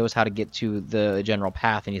 He shows how to get to the general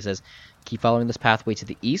path, and he says, keep following this pathway to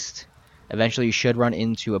the east. Eventually you should run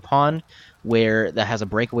into a pond that has a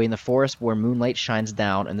breakaway in the forest where moonlight shines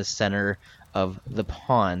down in the center of the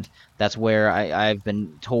pond. That's where I've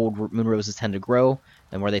been told moon roses tend to grow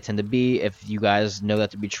and where they tend to be. If you guys know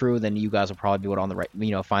that to be true, then you guys will probably be able to on the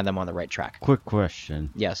right, find them on the right track. Quick question.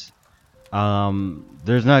 Yes.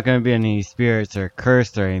 There's not gonna be any spirits or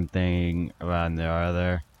cursed or anything around there, are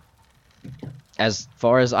there? As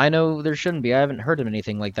far as I know, there shouldn't be. I haven't heard of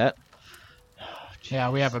anything like that. Yeah,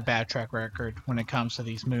 we have a bad track record when it comes to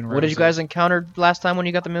these moon roses. What did you guys encounter last time when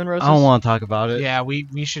you got the moon roses? I don't want to talk about it. Yeah, we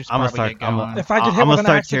should I'ma probably start- get going. If I get hit I'ma with an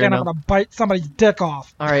start axe again, tearing I'm up. going to bite somebody's dick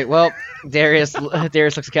off. All right. Well, Darius looks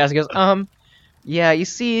at Cassie and goes, yeah, you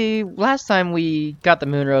see, last time we got the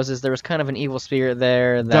moon roses, there was kind of an evil spirit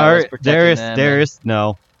there that was protecting them. Darius,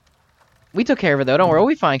 no. We took care of it though. Don't worry, we'll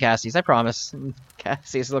be fine, Cassius. I promise. And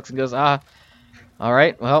Cassius looks and goes, all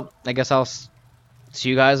right. Well, I guess I'll see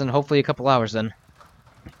you guys in hopefully a couple hours then.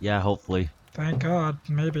 Yeah, hopefully. Thank God.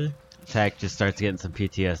 Maybe. Tech just starts getting some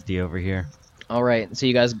PTSD over here. All right. So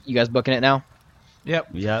you guys booking it now? Yep.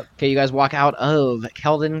 Yep. Okay, you guys walk out of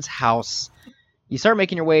Keldon's house. You start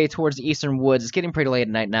making your way towards the eastern woods. It's getting pretty late at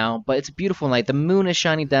night now, but it's a beautiful night. The moon is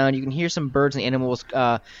shining down. You can hear some birds and animals,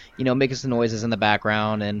 making some noises in the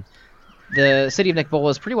background. And the city of Nick Bowl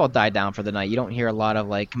has pretty well died down for the night. You don't hear a lot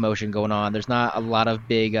of commotion going on. There's not a lot of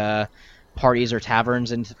big parties or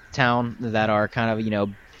taverns in town that are kind of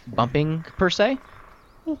bumping per se.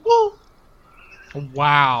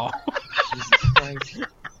 Wow. Jesus Christ.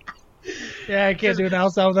 Yeah, I can't do it now,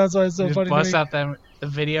 so that's why it's so Just funny. bust to me. out the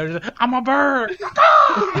video. I'm a bird.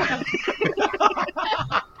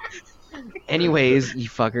 Anyways, you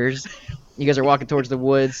fuckers, you guys are walking towards the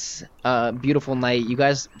woods. Beautiful night. You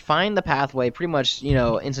guys find the pathway pretty much,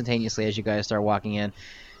 instantaneously as you guys start walking in.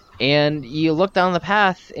 And you look down the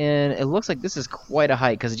path, and it looks like this is quite a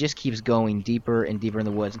hike because it just keeps going deeper and deeper in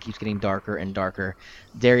the woods and keeps getting darker and darker.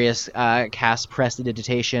 Darius casts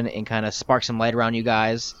Prestidigitation and kind of sparks some light around you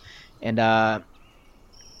guys, and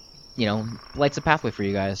lights a pathway for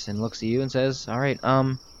you guys and looks at you and says, "All right,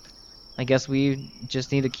 I guess we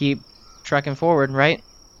just need to keep trekking forward, right?"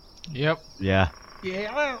 Yep. Yeah.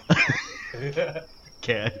 Yeah.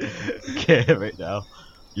 Can't right now.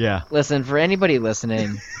 Yeah. Listen, for anybody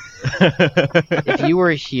listening, if you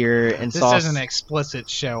were here and This saw is an explicit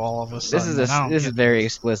show all of a sudden. this I don't is get very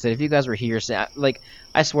explicit. If you guys were here,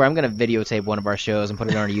 I swear I'm gonna videotape one of our shows and put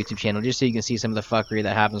it on our YouTube channel just so you can see some of the fuckery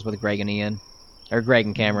that happens with Greg and Ian, or Greg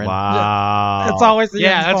and Cameron. Wow. It's always the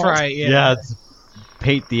Yeah, Ian's that's fault. right. Yeah, it's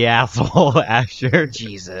paint the asshole, Asher.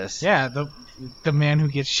 Jesus. Yeah, the man who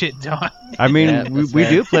gets shit done. I mean, Yeah, we that's fair.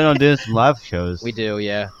 do plan on doing some live shows. We do,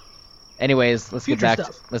 yeah. Anyways, let's Future get back.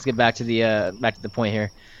 stuff. Let's get back to the point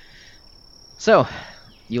here. So,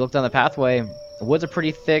 you look down the pathway. The woods are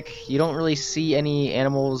pretty thick. You don't really see any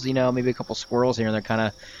animals. Maybe a couple squirrels here and they're kind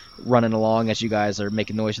of running along as you guys are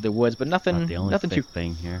making noise through the woods, but Not nothing the only too thick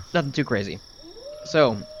thing here. nothing too crazy.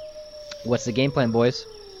 So, what's the game plan, boys?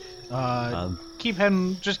 Keep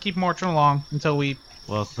heading. Just keep marching along until we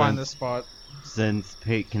Well, find this spot. since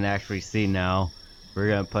Pete can actually see now, we're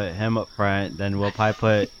gonna put him up front. Then we'll probably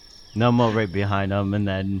put Nomo right behind him, and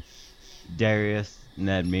then Darius, and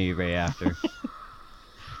then me right after.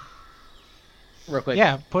 Real quick.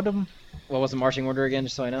 Yeah, put him. What was the marching order again,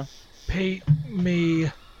 just so I know? Pate, me,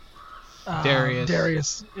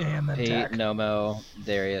 Darius, and then Pete, Tack. Nomo,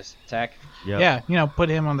 Darius, Tack. Yep. Yeah, put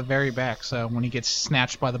him on the very back, so when he gets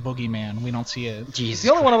snatched by the boogeyman, we don't see it. Jesus.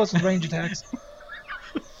 The only one of us with range attacks.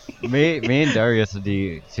 Me and Darius will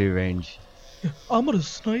do two range. I'm gonna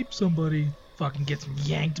snipe somebody. fucking gets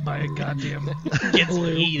yanked by a goddamn Gets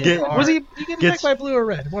blue. heated hard. Was he? You get Gets- attacked by blue or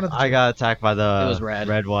red? One of the I two. got attacked by the It was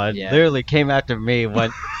red. one. Yeah. Literally came after me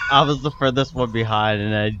when I was the furthest one behind,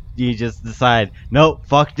 and then you just decide, nope,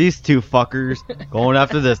 fuck these two fuckers. Going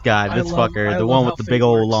after this guy, I this love- fucker, I the love one how with the fate big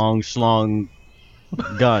old works. long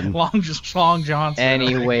schlong gun. Long Johnson.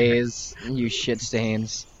 Anyways, you shit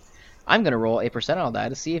stains. I'm gonna roll a percentile die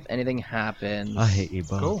to see if anything happens. I hate you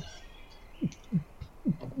both. Cool.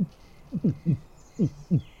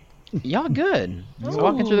 Y'all good. Just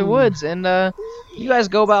walking through the woods, and you guys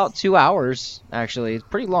go about 2 hours. Actually, it's a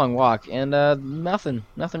pretty long walk, and nothing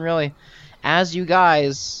really. As you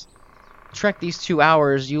guys trek these 2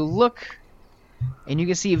 hours, you look, and you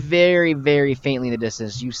can see very, very faintly in the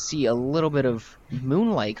distance. You see a little bit of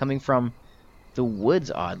moonlight coming from the woods.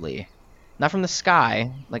 Oddly, not from the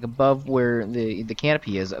sky, like above where the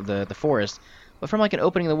canopy is of the forest, but from like an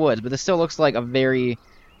opening in the woods. But this still looks like a very,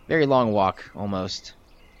 very long walk, almost.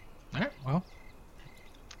 All right. Well,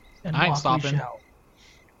 And I ain't walk we stopping. shall.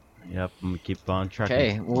 Yep, I'm gonna keep on trucking.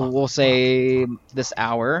 Okay, we'll say this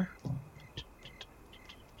hour.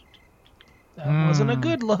 That wasn't a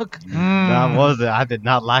good look. That wasn't. I did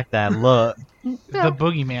not like that look. The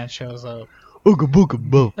boogeyman shows up. Ooga booga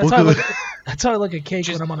boo. That's how I look. That's how I look at cake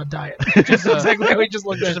Just- when I'm on a diet. Just That's exactly how he just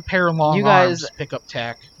looked Just at. a pair of long You guys- arms, pick up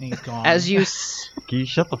tack, and he's gone. As you Can you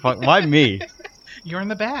shut the fuck? Why me? You're in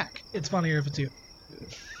the back. It's funnier if it's you.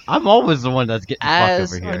 I'm always the one that's getting As-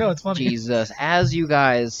 fucked over I here. know it's funny. Jesus, as you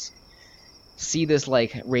guys see this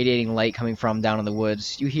like radiating light coming from down in the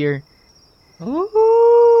woods, you hear,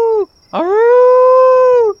 ooh,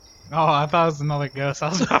 aroo. Oh, I thought it was another ghost. I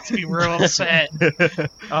was about to be real upset.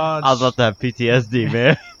 I was about to have PTSD,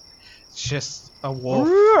 man. It's just a wolf.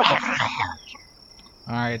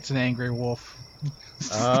 Alright, it's an angry wolf.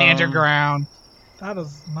 Stand your ground. That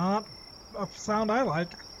is not a sound I like.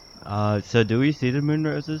 So do we see the moon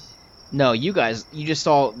roses? No, you just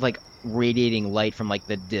saw like radiating light from like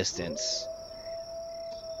the distance.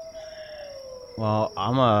 Well,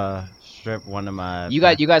 I'm gonna strip one of my. You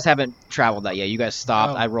guys haven't traveled that yet. You guys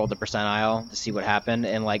stopped. Oh. I rolled the percentile to see what happened,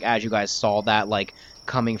 and like as you guys saw that like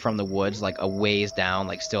coming from the woods, like a ways down,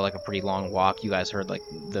 like still like a pretty long walk, you guys heard like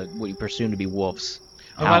the what you presume to be wolves.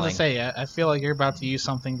 I was about to howling. say, I feel like you're about to use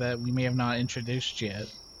something that we may have not introduced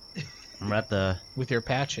yet I'm at the. with your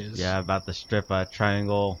patches. Yeah, about to strip a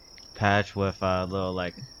triangle patch with a little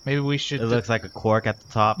like. Maybe we should. It looks like a cork at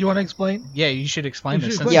the top. Do you want to explain? Yeah, you should explain You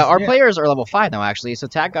this. should since- Yeah, our Yeah. players are level 5 now, actually. So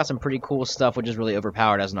Tag got some pretty cool stuff, which is really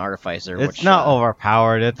overpowered as an artificer. It's which, not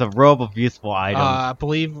overpowered. It's a robe of useful items. I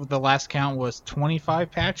believe the last count was 25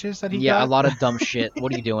 patches that he Yeah, got. a lot of dumb shit.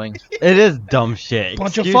 What are you doing? It is dumb shit.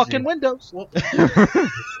 Bunch of Excuse fucking you. windows.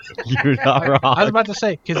 You're not wrong. I was about to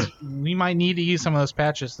say, because we might need to use some of those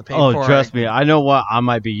patches to pay Oh, for trust me, I know what I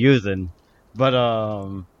might be using, but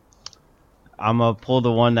I'm gonna pull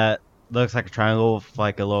the one that looks like a triangle with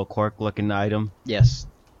like a little cork-looking item. Yes,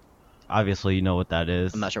 Obviously, you know what that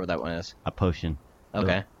is. I'm not sure what that one is. A potion.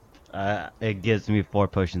 Okay. It gives me 4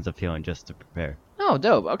 potions of healing just to prepare. Oh,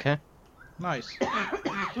 dope. Okay. Nice.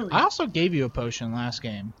 I also gave you a potion last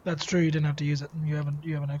game. That's true. You didn't have to use it. You have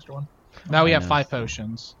an extra one. Now we I have know. 5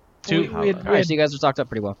 potions. We, Two. we had, All we right, had, so you guys are stocked up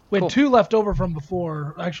pretty well. we had Cool. 2 left over from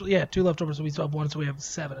before. Actually, yeah, 2 left over, so we still have 1, so we have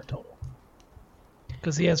 7 in total.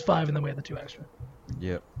 Because he has 5, and then we had the 2 extra.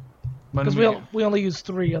 Yep. When Because we only used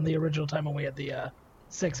 3 on the original time when we had the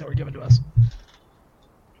 6 that were given to us.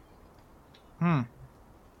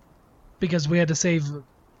 Because we had to save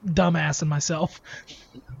dumbass and myself.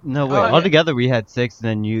 No, wait. Oh, yeah. Altogether, we had 6, and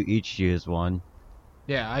then you each used 1.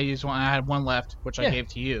 Yeah, I used one. I had 1 left, which I Yeah. gave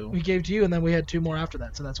to you. We gave to you, and then we had 2 more after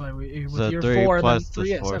that. So that's why we with So your 3 4 plus and then 3,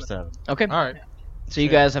 this yeah, 4, 7. 7. Okay. All right. So you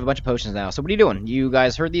guys have a bunch of potions now. So what are you doing? You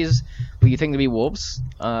guys heard these? What you think to be wolves?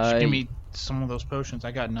 Just give me some of those potions.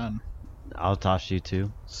 I got none. I'll toss you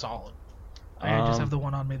 2. Solid. I just Um, have the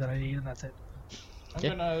one on me that I need, and that's it. I'm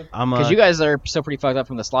Yeah. gonna. Because you guys are still pretty fucked up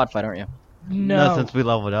from the slot fight, aren't you? No. since we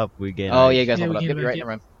leveled up, we gained. Oh ice. yeah, you guys Yeah, leveled up. we Yep, can you're right. make Never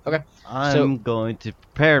mind. Okay. I'm So- going to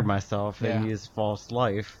prepare myself and Yeah. use false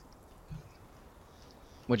life.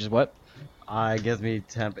 Which is what? It gives me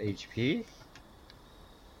temp HP.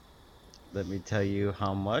 Let me tell you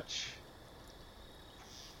how much.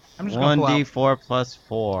 I'm just gonna pull out. 1d4 plus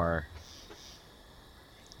 4.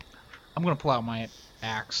 I'm gonna pull out my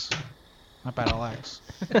axe. My battle axe.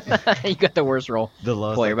 You got the worst roll. The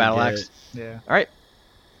lowest. Pull I your could battle get. axe. Yeah. All right.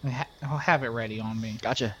 I'll have it ready on me.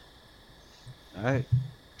 Gotcha. Alright.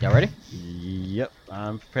 Y'all ready? Yep.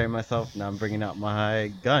 I'm preparing myself. Now I'm bringing out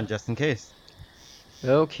my gun just in case.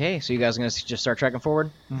 Okay. So you guys are gonna just start tracking forward?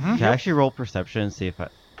 Mm-hmm. Can I actually roll perception and see if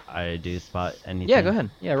I do spot anything. Yeah, go ahead.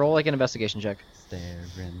 Yeah, roll like an investigation check.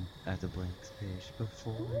 Staring at the blank space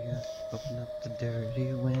before you. Open up the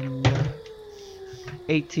dirty window.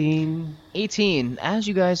 18. 18. As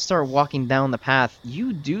you guys start walking down the path,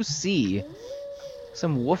 you do see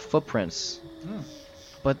some wolf footprints,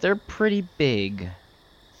 but they're pretty big.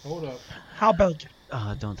 Hold up. How big?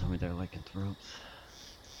 Don't tell me they're lycanthropes.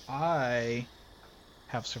 I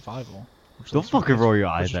have survival. which Don't looks- fucking roll your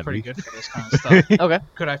which eyes is at pretty me. good for this kind of stuff. Okay.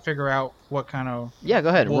 Could I figure out what kind of... Yeah, go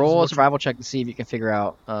ahead. Wolves Roll a look- survival check to see if you can figure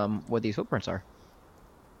out what these footprints are.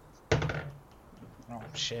 Oh,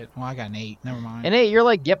 shit. Well, I got an 8. Never mind. And 8, you're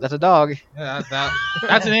like, yep, that's a dog. Yeah,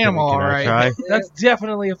 that's an animal, Can I alright. try? That's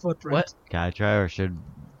definitely a footprint. What? Can I try or should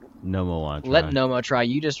Nomo want to try? Let Nomo try.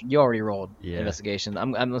 You already rolled Yeah. investigation.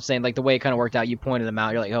 I'm saying like the way it kind of worked out. You pointed them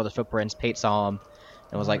out. You're like, oh, the footprints. Pate saw them,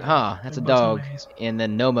 and was like, huh, that's a They must dog. amaze. And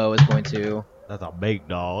then Nomo is going to That's a big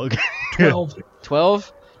dog. 12.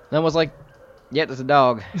 12. Then was like, yep, that's a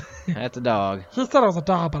dog. That's a dog. He said it was a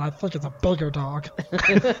dog, but I think it's a bigger dog.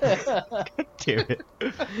 Damn it.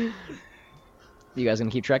 You guys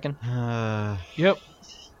gonna keep trekking? Yep.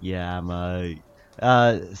 Yeah,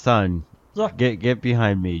 son, Yeah, get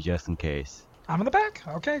behind me just in case. I'm in the back.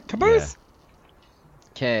 Okay, caboose.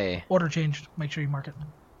 Okay. Order changed. Make sure you mark it.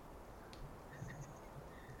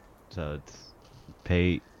 So it's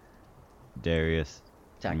Pate, Darius,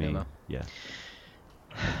 Attack me. Nomo. Yeah.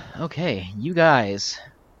 Okay, you guys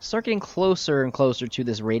start getting closer and closer to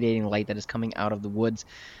this radiating light that is coming out of the woods.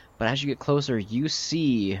 But as you get closer, you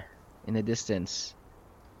see in the distance,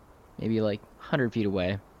 maybe like 100 feet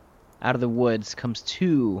away, out of the woods comes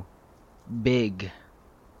 2 big,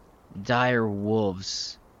 dire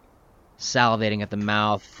wolves, salivating at the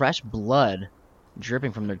mouth, fresh blood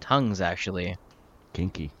dripping from their tongues, actually.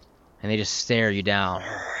 Kinky. And they just stare you down.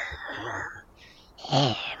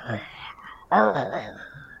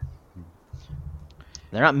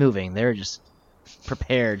 They're not moving. They're just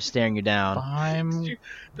prepared, staring you down. I'm...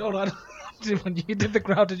 Hold on. When you did the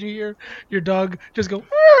growl, did you hear your dog just go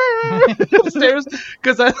upstairs?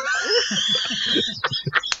 Because I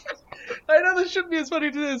know this shouldn't be as funny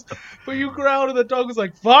as this, but you growled and the dog was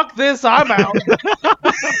like, "Fuck this, I'm out."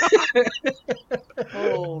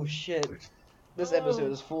 Oh shit! This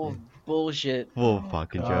episode is full of bullshit. Full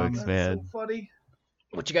fucking jokes, man. So funny.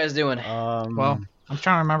 What you guys doing? Well, I'm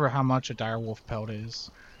trying to remember how much a dire wolf pelt is.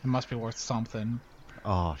 It must be worth something.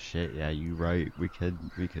 Oh shit, yeah, you right. We could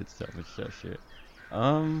salvage that shit.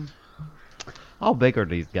 How big are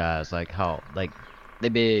these guys? Like They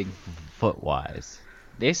big. foot wise?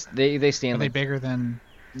 They stand Are they like bigger than...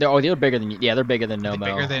 they're bigger than they're bigger than Are they Nomo.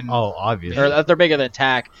 bigger than... Oh, obviously. or they're bigger than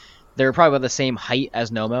Tack. They're probably about the same height as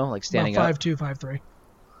Nomo, like standing About up. 5'2", 5'3".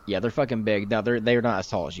 Yeah, they're fucking big. No, they're not as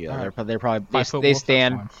tall as you. Though. Alright. They're probably 5 foot they wolf, that's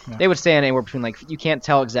stand. fine. Yeah. They would stand anywhere between like you can't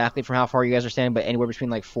tell exactly from how far you guys are standing, but anywhere between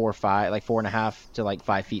like 4 or 5, like 4.5 to like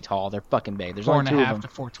 5 feet tall. They're fucking big. There's only 2 of 4.5 them. to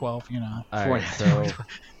 412, you know. Alright, so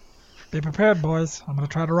Be prepared, boys. I'm gonna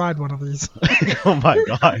try to ride one of these. oh my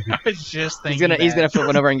god. I was just thinking He's gonna flip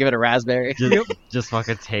one over and give it a raspberry. Just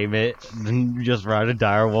fucking tame it, and just ride a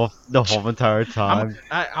dire wolf the whole entire time.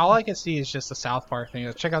 All I can see is just the South Park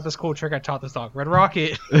thing. Check out this cool trick I taught this dog. Red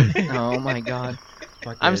Rocket. Oh my god.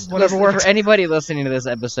 I'm Fucking- whatever for anybody listening to this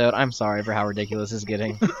episode. I'm sorry for how ridiculous this is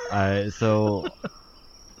getting. Alright, so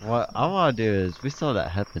what I want to do is we still have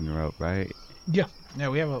that heffing rope, right? Yeah,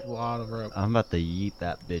 we have a lot of rope. I'm about to yeet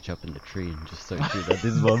that bitch up in the tree and just start shooting at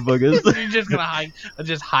these motherfuckers. You're just gonna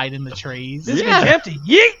hide in the trees. This Yeah. thing's empty.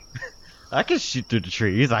 Yeet! I can shoot through the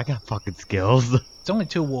trees. I got fucking skills. It's only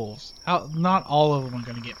 2 wolves. Not all of them are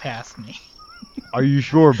gonna get past me. Are you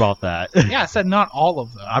sure about that? Yeah, I said not all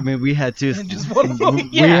of them. I mean, we had two. Just one of them. We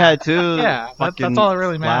Yeah. had 2. Yeah, fucking that's all that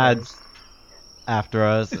really matters. lads after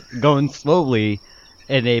us, going slowly,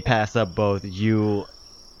 and they pass up both you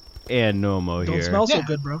and Nomo Don't here. smell so Yeah.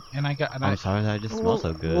 good, bro. And I got. And I'm I, sorry, that just smells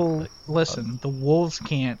so good. Well, Like, listen, the wolves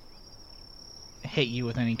can't hit you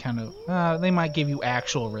with any kind of. They might give you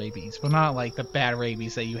actual rabies, but not like the bad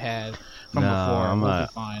rabies that you had from No, before. I'm We'll not-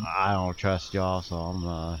 be fine. I don't trust y'all, so I'm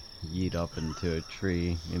gonna yeet up into a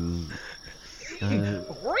tree and.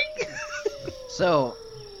 So,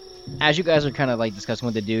 as you guys are kind of like discussing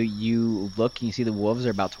what to do, you look and you see the wolves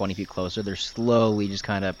are about 20 feet closer. They're slowly just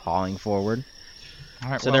kind of pawing forward. All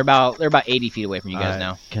right. So well, they're about 80 feet away from you guys Alright,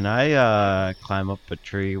 now. Can I climb up a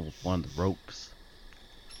tree with one of the ropes?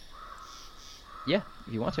 Yeah,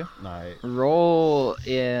 if you want to. Alright. Roll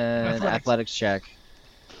an athletics check.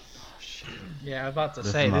 Yeah, I was about to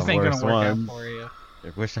This say is this my ain't gonna worst work one. out for you. I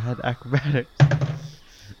wish I had acrobatics.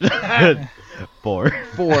 4.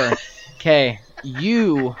 4. Okay,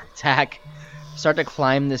 you, Tack, start to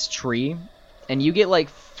climb this tree, and you get like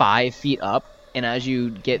 5 feet up, and as you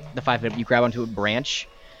get the 5 feet up, you grab onto a branch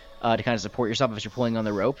to kind of support yourself as you're pulling on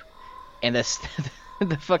the rope, and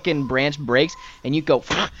the fucking branch breaks, and you go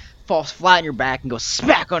falls flat on your back and go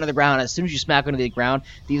smack onto the ground. As soon as you smack onto the ground,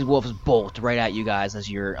 these wolves bolt right at you guys as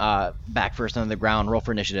you're back first on the ground. Roll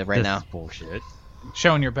for initiative right This now. is bullshit.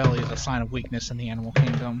 Showing your belly is a sign of weakness in the animal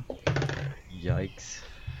kingdom. Yikes.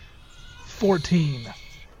 14.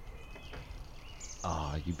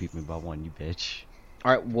 Oh, you beat me by 1, you bitch.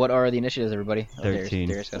 All right, what are the initiatives, everybody? 13.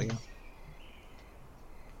 Darius gotta go.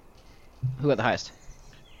 Who got the highest?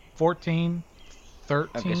 14,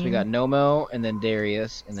 13. Okay, so we got Nomo, and then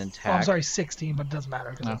Darius, and then Oh, Tak. I'm sorry, 16, but it doesn't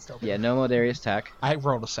matter because No. it's still. Yeah, Nomo, Darius, Tak. I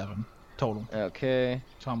rolled a 7 total, Okay.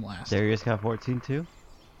 so I'm last. Darius got 14 too?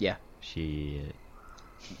 Yeah. Shit.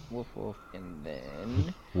 Woof, woof, and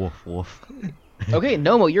then... Woof, woof. Okay,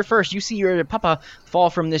 Nomo, you're first. You see your papa fall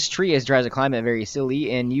from this tree as he tries to climb it very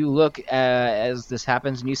silly, and you look as this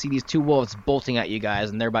happens, and you see these 2 wolves bolting at you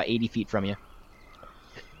guys, and they're about 80 feet from you.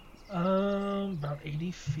 About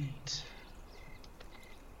 80 feet.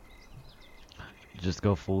 Just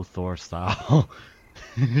go full Thor style.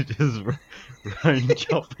 Just run,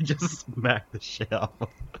 jump, and just smack the shit out of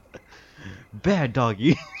him. Bad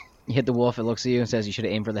doggy. You hit the wolf, it looks at you and says you should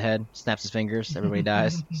have aimed for the head, snaps his fingers, everybody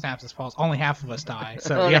dies. Snaps his paws. Only half of us die,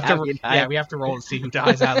 so Only we have half to. you die. Yeah, we have to roll to see who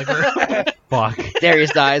dies out of the group. Fuck.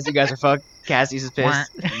 Darius dies, you guys are fucked. Cassie's is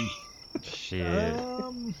pissed. Shit.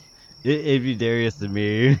 Um, It'd be Darius and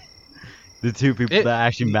me. The 2 people It- that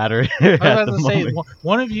actually matter I at was about the to say moment.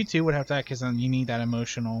 one of you two would have to die because then you need that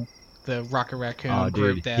emotional, the Rocket Raccoon Oh,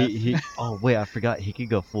 group dude. death. Oh, wait, I forgot. He could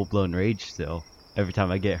go full-blown rage still. Every time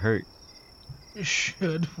I get hurt.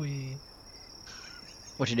 should we?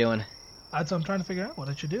 What you doing? That's what I'm trying to figure out what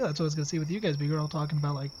I should do. That's what I was gonna see with you guys. But you're all talking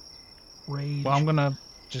about like rage. Well, I'm gonna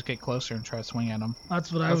just get closer and try to swing at him.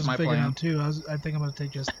 That's what I that's was my figuring plan. out too. I think I'm gonna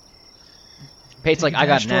take just. Pate's like, take a I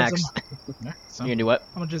got dash an towards axe. him. Yeah, so You're gonna do what?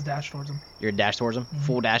 I'm gonna just dash towards him. You're gonna dash towards him? Mhm.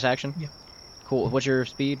 Full dash action? Yeah. Cool. What's your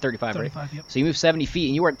speed? 35, right? 35. Yep. So you move 70 feet,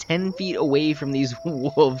 and you are 10 feet away from these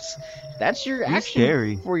wolves. That's your You're action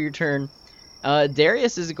scary. for your turn.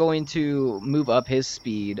 Darius is going to move up his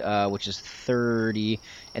speed, which is 30,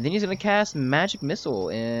 and then he's going to cast Magic Missile,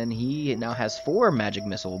 and he now has 4 Magic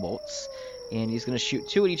Missile bolts, and he's going to shoot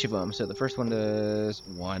 2 at each of them. So the first one does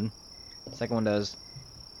 1, the second one does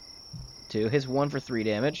 2. Hits 1 for 3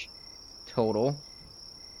 damage total,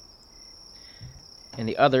 and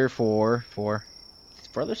the other for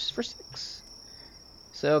 6.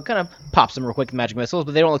 So kind of pops them real quick with magic missiles,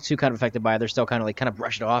 but they don't look too kind of affected by it. They're still kind of like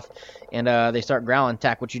brush it off, and they start growling.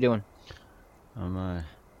 Tak, what you doing? I'm gonna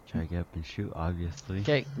try to get up and shoot, obviously.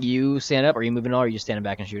 Okay, you stand up. Are you moving at all, or are you just standing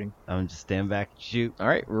back and shooting? I'm just stand back and shoot. All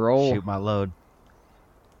right, roll. Shoot my load.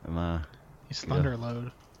 He's thunder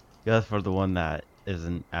load. That's for the one that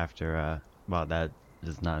isn't after, well, that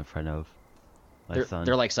is not in front of my son.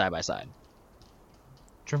 They're like side by side.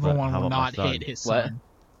 Triple But one how will about my not son? hit his What? son.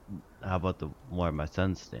 How about the where my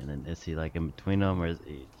son's standing? Is he like in between them, or is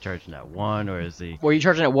he charging at one, or is he? Were you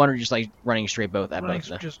charging at one, or just like running straight both at Running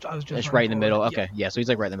both? I was just It's right in the running middle. forward. Okay, yeah. So he's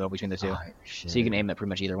like right in the middle between the two. Oh, shit. So you can aim at pretty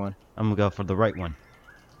much either one. I'm gonna go for the right one.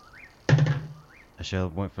 I should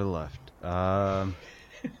have went for the left.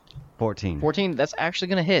 14. 14. That's actually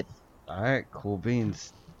gonna hit. All right, cool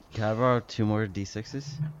beans. Can I borrow 2 more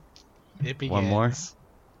d6s? It begins. One more?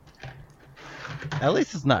 At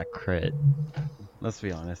least it's not crit. Let's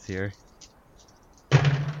be honest here. Wow,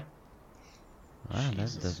 that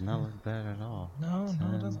Jesus. does not look bad at all. No, it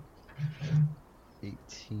 10, doesn't.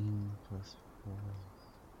 18 plus 4.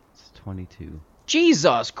 It's 22.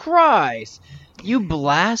 Jesus Christ! You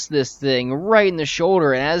blast this thing right in the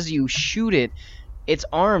shoulder, and as you shoot it, its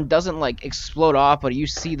arm doesn't like explode off, but you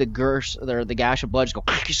see the the gash of blood just go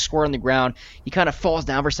squirt on the ground. He kind of falls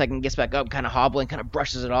down for a second, gets back up, kind of hobbling, kind of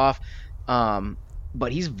brushes it off.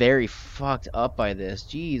 But he's very fucked up by this.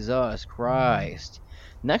 Jesus Christ.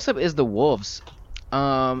 Next up is the wolves.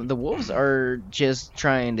 The wolves are just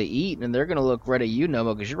trying to eat, and they're gonna look right at you,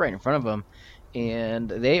 Nomo, because you're right in front of them, and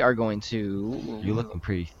they are going to. You're looking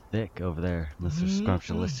pretty thick over there, Mr.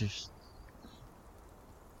 Scrumptious.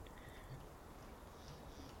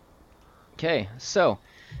 Okay, so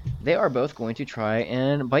they are both going to try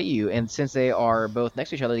and bite you, and since they are both next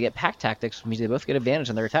to each other, they get pack tactics, which means they both get advantage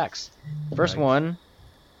on their attacks. First Nice. one,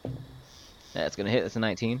 that's gonna hit. That's a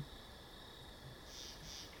 19.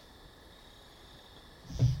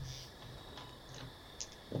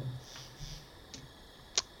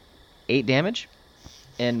 Eight damage,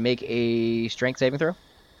 and make a strength saving throw.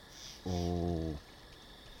 Oh.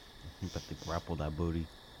 I'm about to grapple that booty.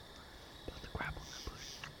 About to grapple that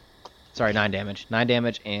booty. Sorry, 9 damage. 9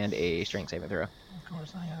 damage and a strength saving throw. Of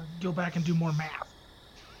course, I gotta go back and do more math.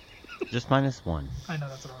 Just -1. I know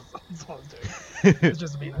that's what I was doing. It's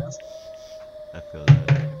just to be nice. I feel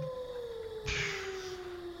that.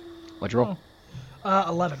 What'd you roll?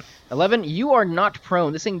 11. 11. You are knocked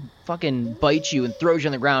prone. This thing fucking bites you and throws you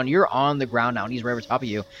on the ground. You're on the ground now, and he's right over top of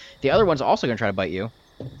you. The other one's also gonna try to bite you.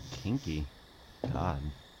 Kinky. God.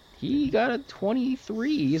 He got a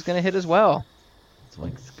 23. He's gonna hit as well. It's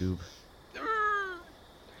like Scoob.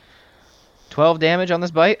 12 damage on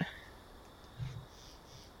this bite.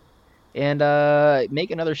 And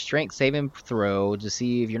make another strength saving throw to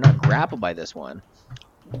see if you're not grappled by this one.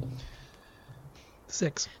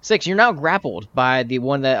 6. 6. You're now grappled by the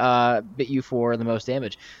one that bit you for the most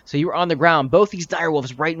damage. So you're on the ground. Both these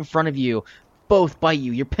direwolves right in front of you. Both bite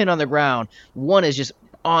you. You're pinned on the ground. One is just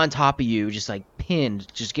on top of you, just like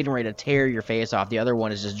pinned, just getting ready to tear your face off. The other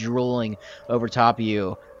one is just drooling over top of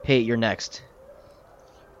you. Pate, you're next.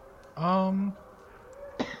 How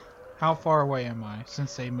far away am I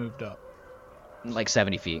since they moved up? Like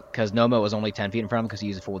 70 feet. Because Nomo was only 10 feet in front of him because he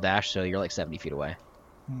used a full dash, so you're like 70 feet away.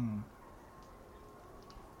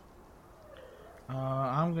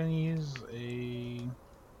 I'm gonna use a.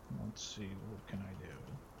 Let's see, what can I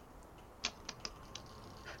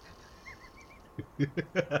do?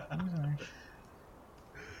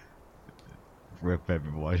 Rip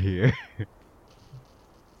everyone here.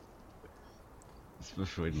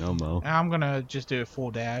 Especially Nomo. I'm gonna just do a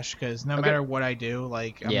full dash because no Okay. matter what I do,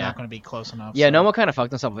 like I'm Yeah. not gonna be close enough. Yeah, so. Nomo kind of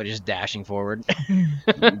fucked himself by just dashing forward.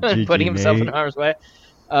 GG, Putting himself in mate. harm's way.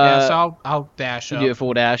 Yeah, so I'll dash You up. do a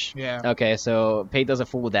full dash? Yeah, Okay, so Pate does a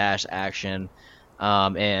full dash action.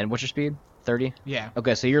 And what's your speed? 30? yeah.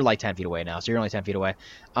 Okay, so you're like 10 feet away now, so you're only 10 feet away.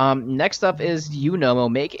 Next up is you, Nomo.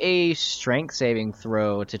 Make a strength saving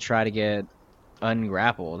throw to try to get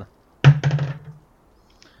ungrappled.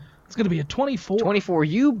 It's going to be a 24. 24.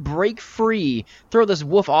 You break free, throw this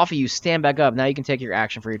wolf off of you, stand back up. Now you can take your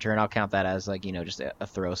action for your turn. I'll count that as, like, just a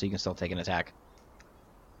throw, so you can still take an attack.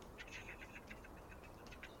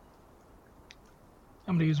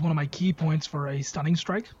 I'm going to use one of my key points for a stunning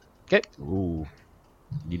strike. Okay. Ooh.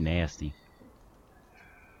 You nasty.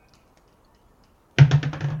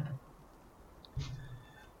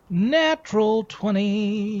 Natural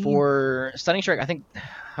 20. For stunning strike, I think,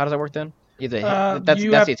 how does that work then? That's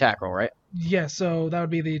you the have- attack roll, right? Yeah, so that would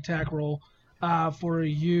be the attack roll. For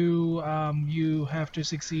you, you have to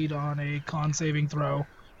succeed on a con saving throw,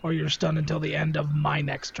 or you're stunned until the end of my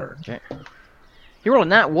next turn. Okay. He rolled a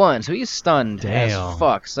nat 1, so he's stunned Damn. as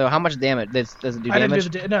fuck. So how much damage? Does it do I didn't damage?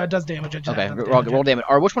 do the no, it does damage. I just Okay, haven't done the roll damage.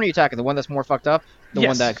 Or which one are you attacking? The one that's more fucked up? The Yes.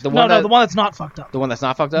 one that the one that's not fucked up. the one that's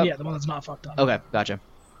not fucked up? Yeah, the one that's not fucked up. Okay, gotcha.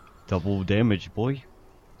 Double damage, boy.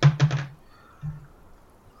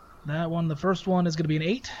 That one, the first one is going to be an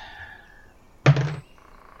 8.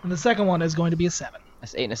 And the second one is going to be a 7.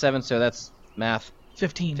 That's 8 and a 7, so that's math.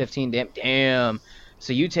 15. 15 damn.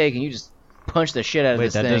 So you take and you just punch the shit out of Wait,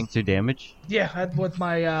 this that thing. does 2 damage? Yeah, with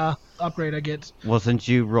my upgrade I get. Well, since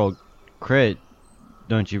you rolled crit,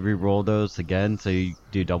 don't you re-roll those again so you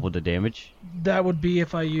do double the damage? That would be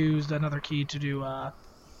if I used another key to do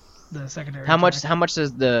the secondary. How much? attack. How much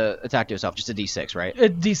does the attack to itself? Just a d6, right?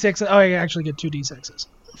 D6. Oh, I actually get 2 D6s.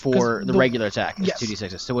 For 'Cause the the- regular attack, it's yes.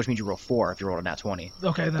 2d6s. So which means you roll 4 if you roll a nat 20.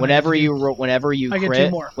 Okay, then Whenever I get to you roll, whenever you I get two crit,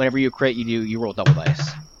 more. whenever you crit, you roll double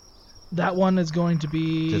dice. do- that one is going to Just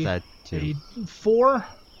be add 2. a 4,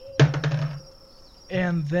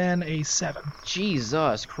 and then a 7.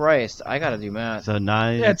 Jesus Christ, I gotta do math. So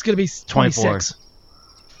 9, Yeah, it's going to be 26.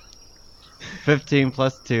 15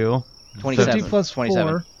 plus 2. 27. 50 plus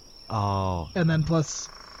 27. 4, Oh. and then plus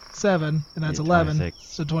 7, and that's Yeah, 11. 26.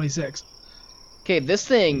 So 26. Okay, this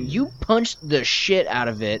thing, you punched the shit out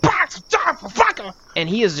of it, and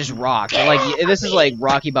he is just rocked. Like this is like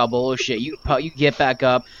Rocky Balboa shit. You get back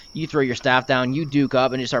up, you throw your staff down, you duke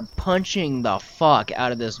up, and you start punching the fuck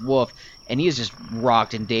out of this wolf, and he is just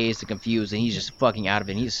rocked and dazed and confused, and he's just fucking out of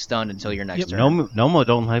it. And he's stunned until your next Yep. turn. Nomo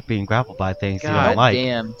don't like being grappled by things he God don't like.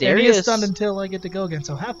 damn, And he is Darius. stunned until I get to go again.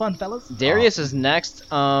 So have fun, fellas. Darius is next.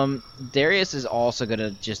 Darius is also gonna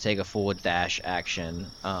just take a full dash action.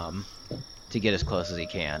 To get as close as he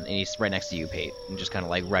can, and he's right next to you, Pate, and just kind of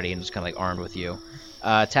like ready and just kind of like armed with you.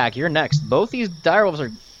 Tack, you're next. Both these direwolves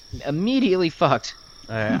are immediately fucked.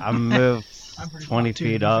 Alright, I'm moved I'm pretty 20 fucked too,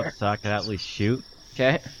 feet to be up fair. so I can at least shoot.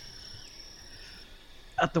 Okay.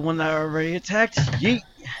 At the one that I already attacked. Yeet.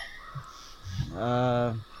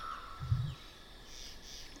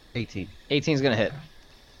 18. 18's gonna hit.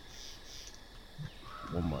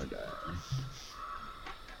 One more die.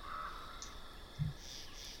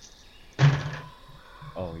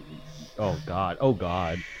 Oh, oh god, oh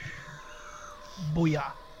god.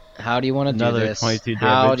 Booyah. How do you want to do Another this? 22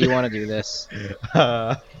 How damage. do you want to do this?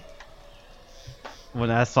 When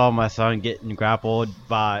I saw my son getting grappled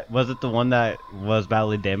by, was it the one that was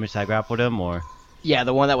badly damaged that grappled him, or? Yeah,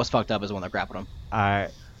 the one that was fucked up is the one that grappled him.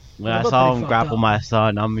 Alright. When Well, I they're saw pretty him fucked grapple up. my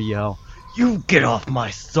son, I'm gonna yell, "You get off my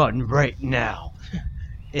son right now!"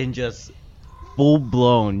 And just full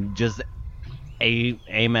blown, just aim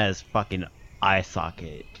at his fucking eye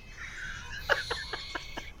socket.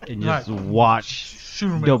 And just watch Shoot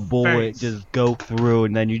him the in the bullet face. just go through,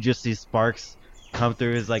 and then you just see sparks come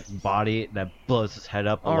through his like body that blows his head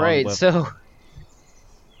up. All along right, with- so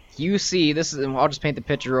you see this is. I'll just paint the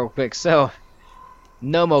picture real quick. So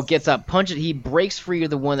Nomo gets up, punches. He breaks free of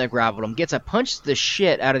the one that grappled him. Gets up, punches the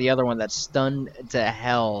shit out of the other one that's stunned to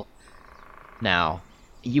hell. Now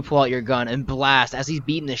you pull out your gun and blast as he's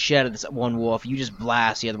beating the shit out of this one wolf. You just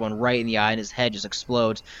blast the other one right in the eye, and his head just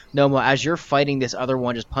explodes. Nomo, as you're fighting this other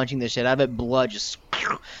one, just punching the shit out of it, blood just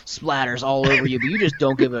splatters all over you, but you just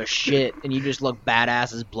don't give a shit, and you just look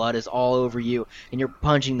badass as blood is all over you, and you're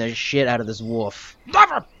punching the shit out of this wolf.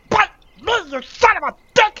 Never bite me, you son of a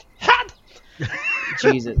dickhead!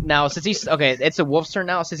 Jesus. Now, since he's okay, it's the wolf's turn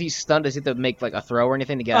now. Since he's stunned, does he have to make like a throw or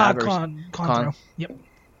anything to get out of it? Con Con. throw. Yep.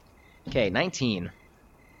 Okay, 19.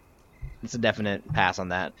 It's a definite pass on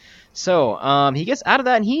that. So, he gets out of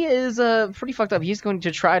that, and he is pretty fucked up. He's going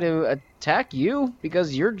to try to attack you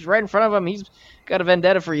because you're right in front of him. He's got a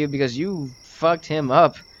vendetta for you because you fucked him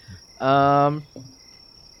up.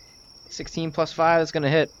 16 plus 5, that's going to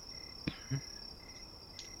hit.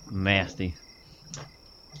 nasty.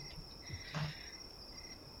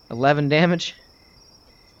 11 damage.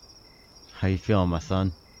 How you feeling, my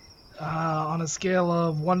son? On a scale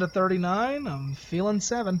of 1 to 39, I'm feeling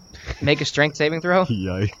 7. Make a strength saving throw.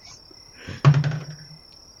 Yikes.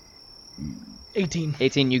 18.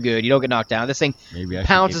 18, you good. You don't get knocked down. This thing Maybe I should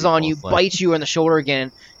pounces give on full you, slice. bites you in the shoulder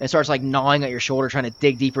again, and starts like gnawing at your shoulder, trying to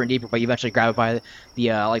dig deeper and deeper. But you eventually grab it by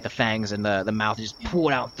the like the fangs and the mouth, and just pull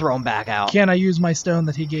it out, and throw him back out. Can I use my stone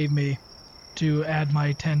that he gave me to add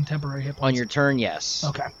my 10 temporary hit points? On your turn, yes.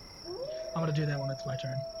 Okay. I'm going to do that when it's my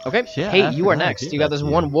turn. Okay. Yeah, Hey, I you are forgot I next. did You got that this to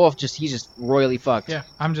you. one wolf. He's just royally fucked. Yeah,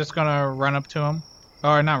 I'm just gonna run up to him,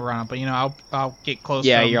 or not run up, but I'll get close.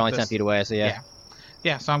 Yeah, to him you're with only 10 this- feet away, so yeah.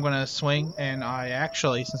 Yeah, so I'm gonna swing, and I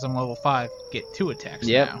actually, since I'm level 5, get 2 attacks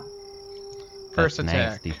Yep. now. First That's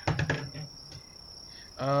attack. nasty.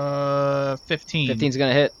 15. 15's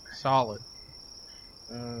gonna hit. Solid.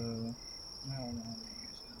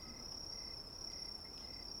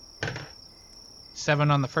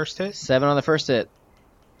 7 on the first hit. 7 on the first hit.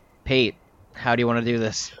 Pate, how do you want to do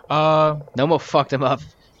this? I'm fucked him up.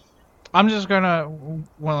 just gonna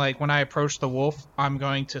when I approach the wolf, I'm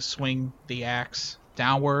going to swing the axe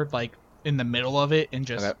downward, like in the middle of it, and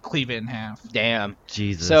just Okay. cleave it in half. Damn.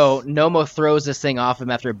 Jesus. So Nomo throws this thing off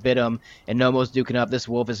him after it bit him, and Nomo's duking up. This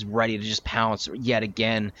wolf is ready to just pounce yet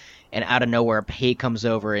again, and out of nowhere, Pate comes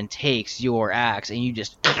over and takes your axe, and you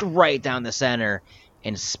just right down the center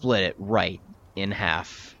and split it right in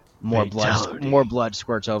half. Fatality. More blood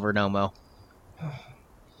squirts over Nomo.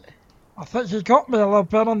 I think he got me a little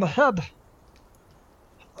bit on the head.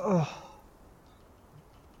 Ugh.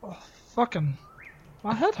 Fucking.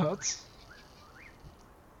 My head hurts.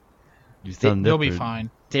 you sound You'll be different. fine.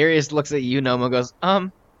 Darius looks at you, Nomo goes,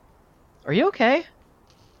 are you okay?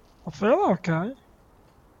 I feel okay.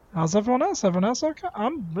 How's everyone else? Everyone else okay?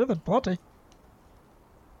 I'm really bloody.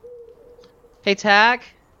 Hey, Tack,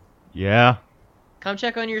 Yeah. come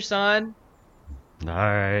check on your son. All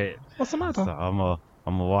right. What's the matter? So I'm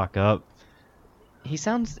gonna walk up. He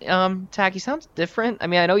sounds, Tack, he sounds different. I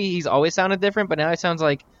mean, I know he's always sounded different, but now he sounds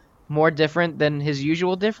like more different than his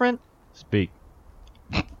usual different. Speak.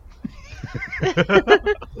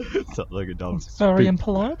 Sounds like a dog. It's very Speak.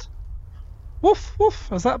 impolite. Woof,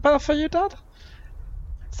 woof. Is that better for you, Dad?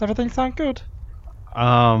 Does everything sound good?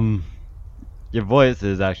 Your voice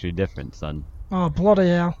is actually different, son. Oh, bloody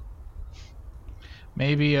hell.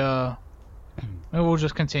 Maybe we'll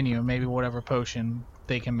just continue. Maybe whatever potion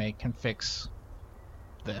they can make can fix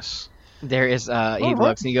this. Darius, he Alright.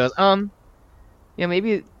 looks and he goes, yeah,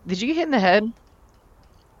 maybe, did you get hit in the head?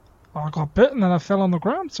 I got bitten and I fell on the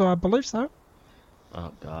ground, so I believe so.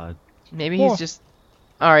 Oh God. Maybe What? he's just,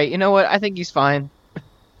 alright, you know what, I think he's fine.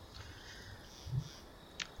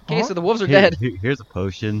 Okay, Alright. so the wolves are Here- dead. Here's a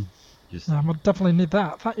potion. Just Yeah, I'm gonna definitely need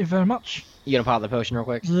that. Thank you very much. You gonna pop the potion real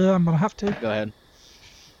quick? Yeah, I'm gonna have to. Go ahead.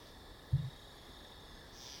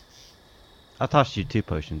 I tossed you 2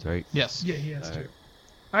 potions, right? Yes. Yeah, he has Alright. to.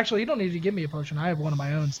 Actually, you don't need to give me a potion. I have one of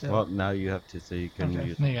my own still. Well, now you have to, so you can Okay.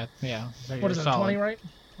 use Yeah. So what you're is it, solid. 20, right?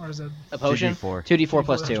 Or is it A potion? 2d4. 2d4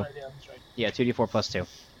 plus That's 2. right, yeah, that's right. Yeah, 2d4 plus 2.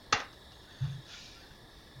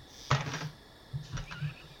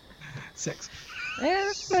 6.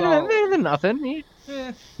 It's So- better than nothing. You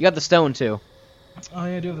Eh. got the stone too. Oh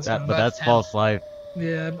yeah, I do have the That, stone. but That's that's false life.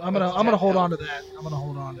 Yeah, I'm gonna hold on to that. I'm gonna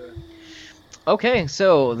hold on to it. Okay,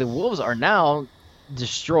 so the wolves are now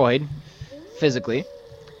destroyed physically.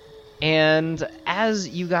 And as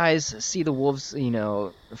you guys see the wolves,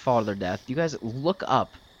 fall to their death, you guys look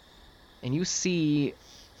up and you see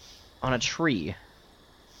on a tree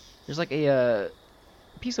there's like a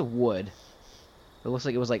piece of wood. It looks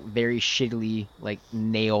like it was like very shittily like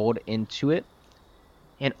nailed into it.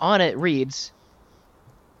 And on it reads,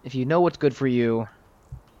 "If you know what's good for you,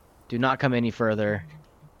 do not come any further.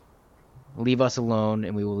 Leave us alone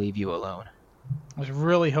and we will leave you alone." I was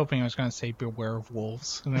really hoping I was going to say beware of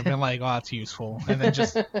wolves. And I've been like, oh, that's useful. And then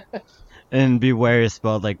just, And beware is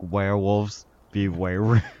spelled like werewolves.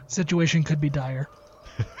 Beware. Situation could be dire.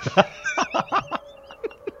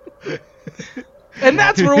 And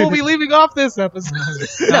that's where we'll be leaving off this episode.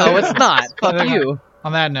 No, it's not. Fuck you.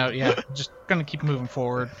 on that note, yeah, just going to keep moving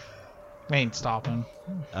forward. I ain't stopping.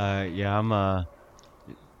 Yeah, I'm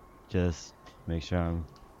just make sure I'm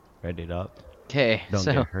readied up. Okay, Don't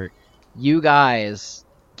so get hurt. you guys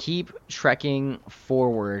keep trekking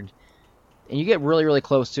forward, and you get really, really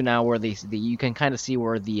close to now where you can kind of see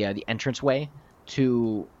where the entranceway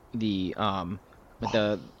to the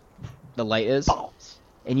light is,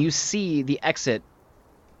 and you see the exit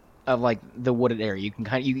of like the wooded area. You can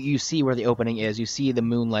you see where the opening is. You see the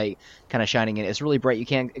moonlight kind of shining in. It's really bright. You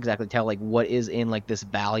can't exactly tell like what is in like this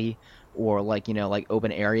valley or like like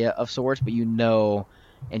open area of sorts, but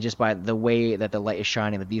and just by the way that the light is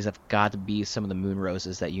shining, that these have got to be some of the moon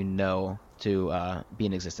roses that to be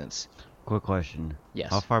in existence. Quick question.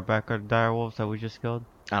 Yes. How far back are the dire wolves that we just killed?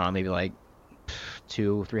 I don't know, maybe like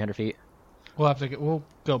 200-300 feet. We'll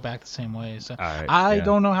go back the same way. So Alright, I yeah.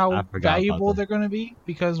 don't know I how forgot about valuable that. they're going to be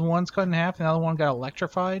because one's cut in half and the other one got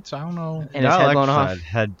electrified. So I don't know. And his head blown off. Electrified,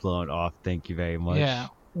 head blown off. Thank you very much. Yeah.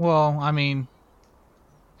 Well, I mean,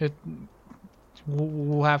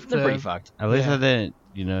 we'll have They're pretty to. fucked. At least Yeah. I didn't,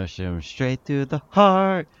 shoot him straight through the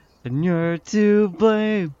heart, and you're to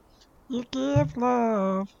blame. You give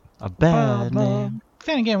love. A bad name.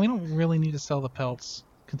 Then again, we don't really need to sell the pelts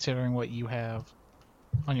considering what you have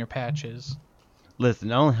on your patches.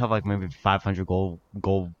 Listen, I only have like maybe 500 gold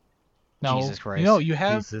No, Jesus Christ. No, you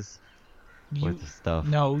have pieces you, worth of stuff.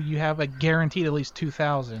 no, you have a guaranteed at least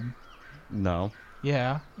 2,000. No.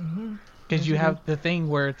 Yeah, Mm-hmm. because you Mhm. have the thing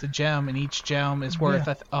where it's a gem and each gem is worth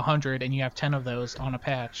Yeah. 100, and you have 10 of those on a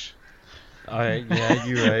patch. Alright, yeah,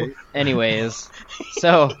 you're right. Anyways,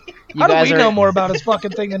 so you How do guys we are know more about his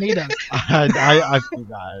fucking thing than he does? I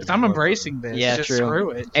forgot. I'm embracing this. Yeah, Just true. Screw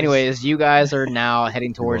it. Just- Anyways, you guys are now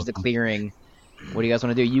heading towards the welcome. clearing. What do you guys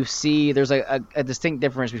want to do? You see there's a distinct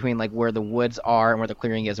difference between like where the woods are and where the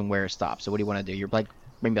clearing is and where it stops. So what do you want to do? You're like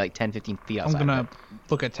maybe like 10-15 feet I'm outside. gonna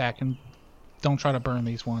look at Tack and don't try to burn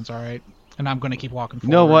these ones, all right? And I'm gonna keep walking You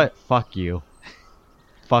forward. know what? Fuck you.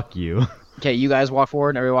 Fuck you. Okay, you guys walk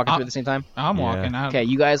forward. Are we walking through at the same time? I'm Yeah. walking. Okay,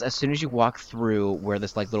 you guys, as soon as you walk through where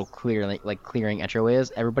this like little clearing entryway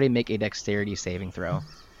is, everybody make a dexterity saving throw.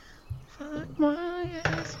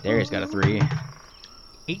 Darius got a 3.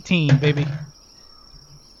 18, baby.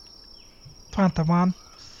 Pantaman.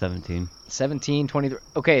 17. 17, 23.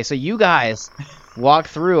 Okay, so you guys walk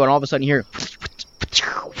through, and all of a sudden you hear,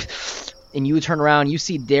 and you turn around, you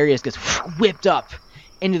see Darius gets whipped up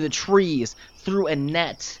into the trees through a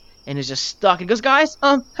net, and is just stuck. And goes, guys,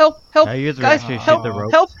 help, Can I use the guys, reaction to help, shoot the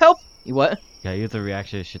rope? help. You what? Can I use the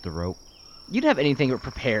reaction to shoot the rope? You didn't have anything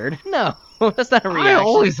prepared. No, that's not a I reaction.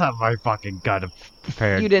 always have my fucking gun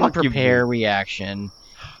prepared. You didn't Fuck prepare You, reaction.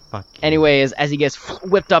 Fuck you. Anyways, as he gets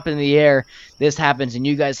whipped up in the air, this happens, and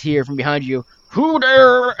you guys hear from behind you, "Who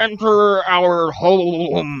dare enter our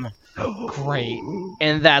home?" Great.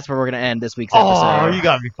 And that's where we're gonna end this week's Oh, episode. you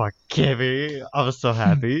got me fucking kidding me. I was so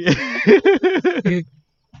happy.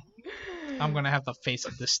 I'm gonna have the face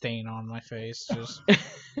of disdain on my face. Just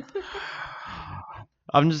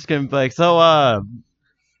I'm just gonna be like, so,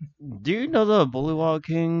 do you know the Bullywog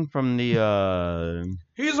King from the,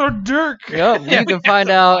 he's our Dirk. Yep, Yeah, you we can find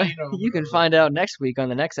have to out. fight over You can it. find out next week on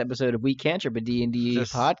the next episode of We Cantrip, a D&D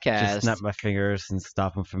just podcast. snap my fingers and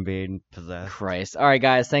stop him from being possessed? Christ. All right,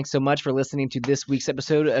 guys. Thanks so much for listening to this week's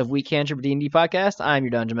episode of We Cantrip, a D&D podcast. I'm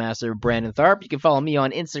your Dungeon Master, Brandon Tharp. You can follow me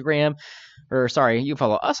on Instagram, you can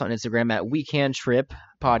follow us on Instagram at We Cantrip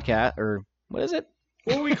Podcast, or what is it?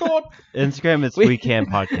 What are we called? Instagram is We- We Can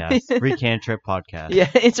Podcast. We Can Trip Podcast. Yeah,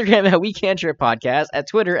 Instagram at We Cantrip Podcast, at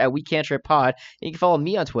Twitter at We Cantrip Pod, and you can follow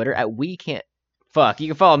me on Twitter at We Can't. Fuck, you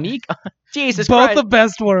can follow me. Jesus Both Christ. the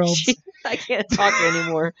best worlds. I can't talk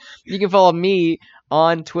anymore. You can follow me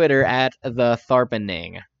on Twitter at The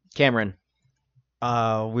Tharpening. Cameron.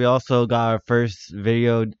 We also got our first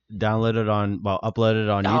video uploaded on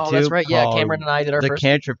YouTube. Oh, that's right. Yeah, called Cameron and I did our the first.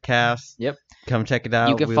 Cantrip Cast. Yep. Come check it out.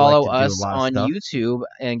 You can We follow like to do a us lot of on stuff. YouTube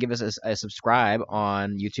and give us a subscribe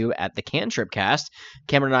on YouTube at the Cantrip Cast.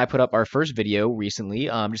 Cameron and I put up our first video recently,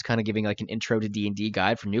 just kind of giving like an intro to D&D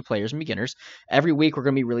guide for new players and beginners. Every week we're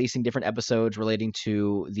going to be releasing different episodes relating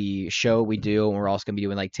to the show we do, and we're also going to be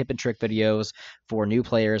doing like tip and trick videos for new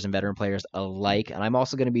players and veteran players alike. And I'm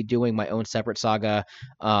also going to be doing my own separate saga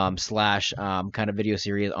slash kind of video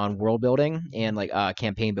series on world building and like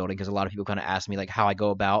campaign building, because a lot of people kind of ask me like how I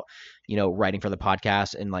go about writing for the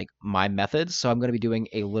podcast and like my methods. So I'm going to be doing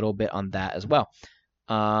a little bit on that as well.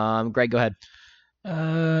 Greg, go ahead.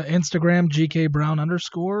 Instagram GK_Brown_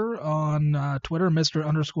 on Twitter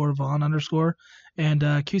Mr_Vaughn_, and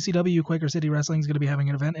QCW Quaker City Wrestling is going to be having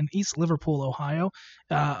an event in East Liverpool, Ohio.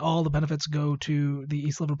 All the benefits go to the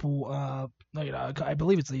East Liverpool, I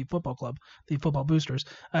believe it's the football club, the football boosters.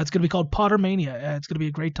 It's going to be called Pottermania. It's going to be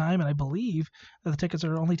a great time, and I believe that the tickets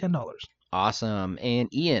are only $10. Awesome.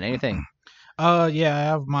 And Ian, anything? Yeah, I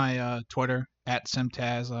have my Twitter at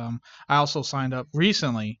Simtaz. I also signed up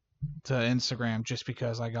recently to Instagram just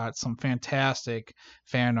because I got some fantastic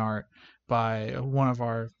fan art by one of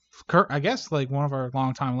our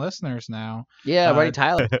longtime listeners now. Yeah, buddy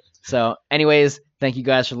Tyler. So anyways, thank you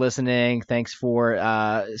guys for listening. Thanks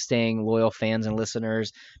for staying loyal fans and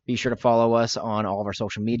listeners. Be sure to follow us on all of our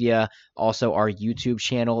social media. Also our YouTube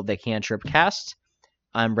channel, The Cantrip Cast.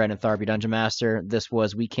 I'm Brandon Tharp, Dungeon Master. This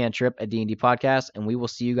was We Cantrip, a D&D podcast, and we will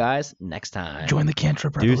see you guys next time. Join the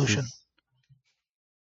Cantrip Revolution. Deuces.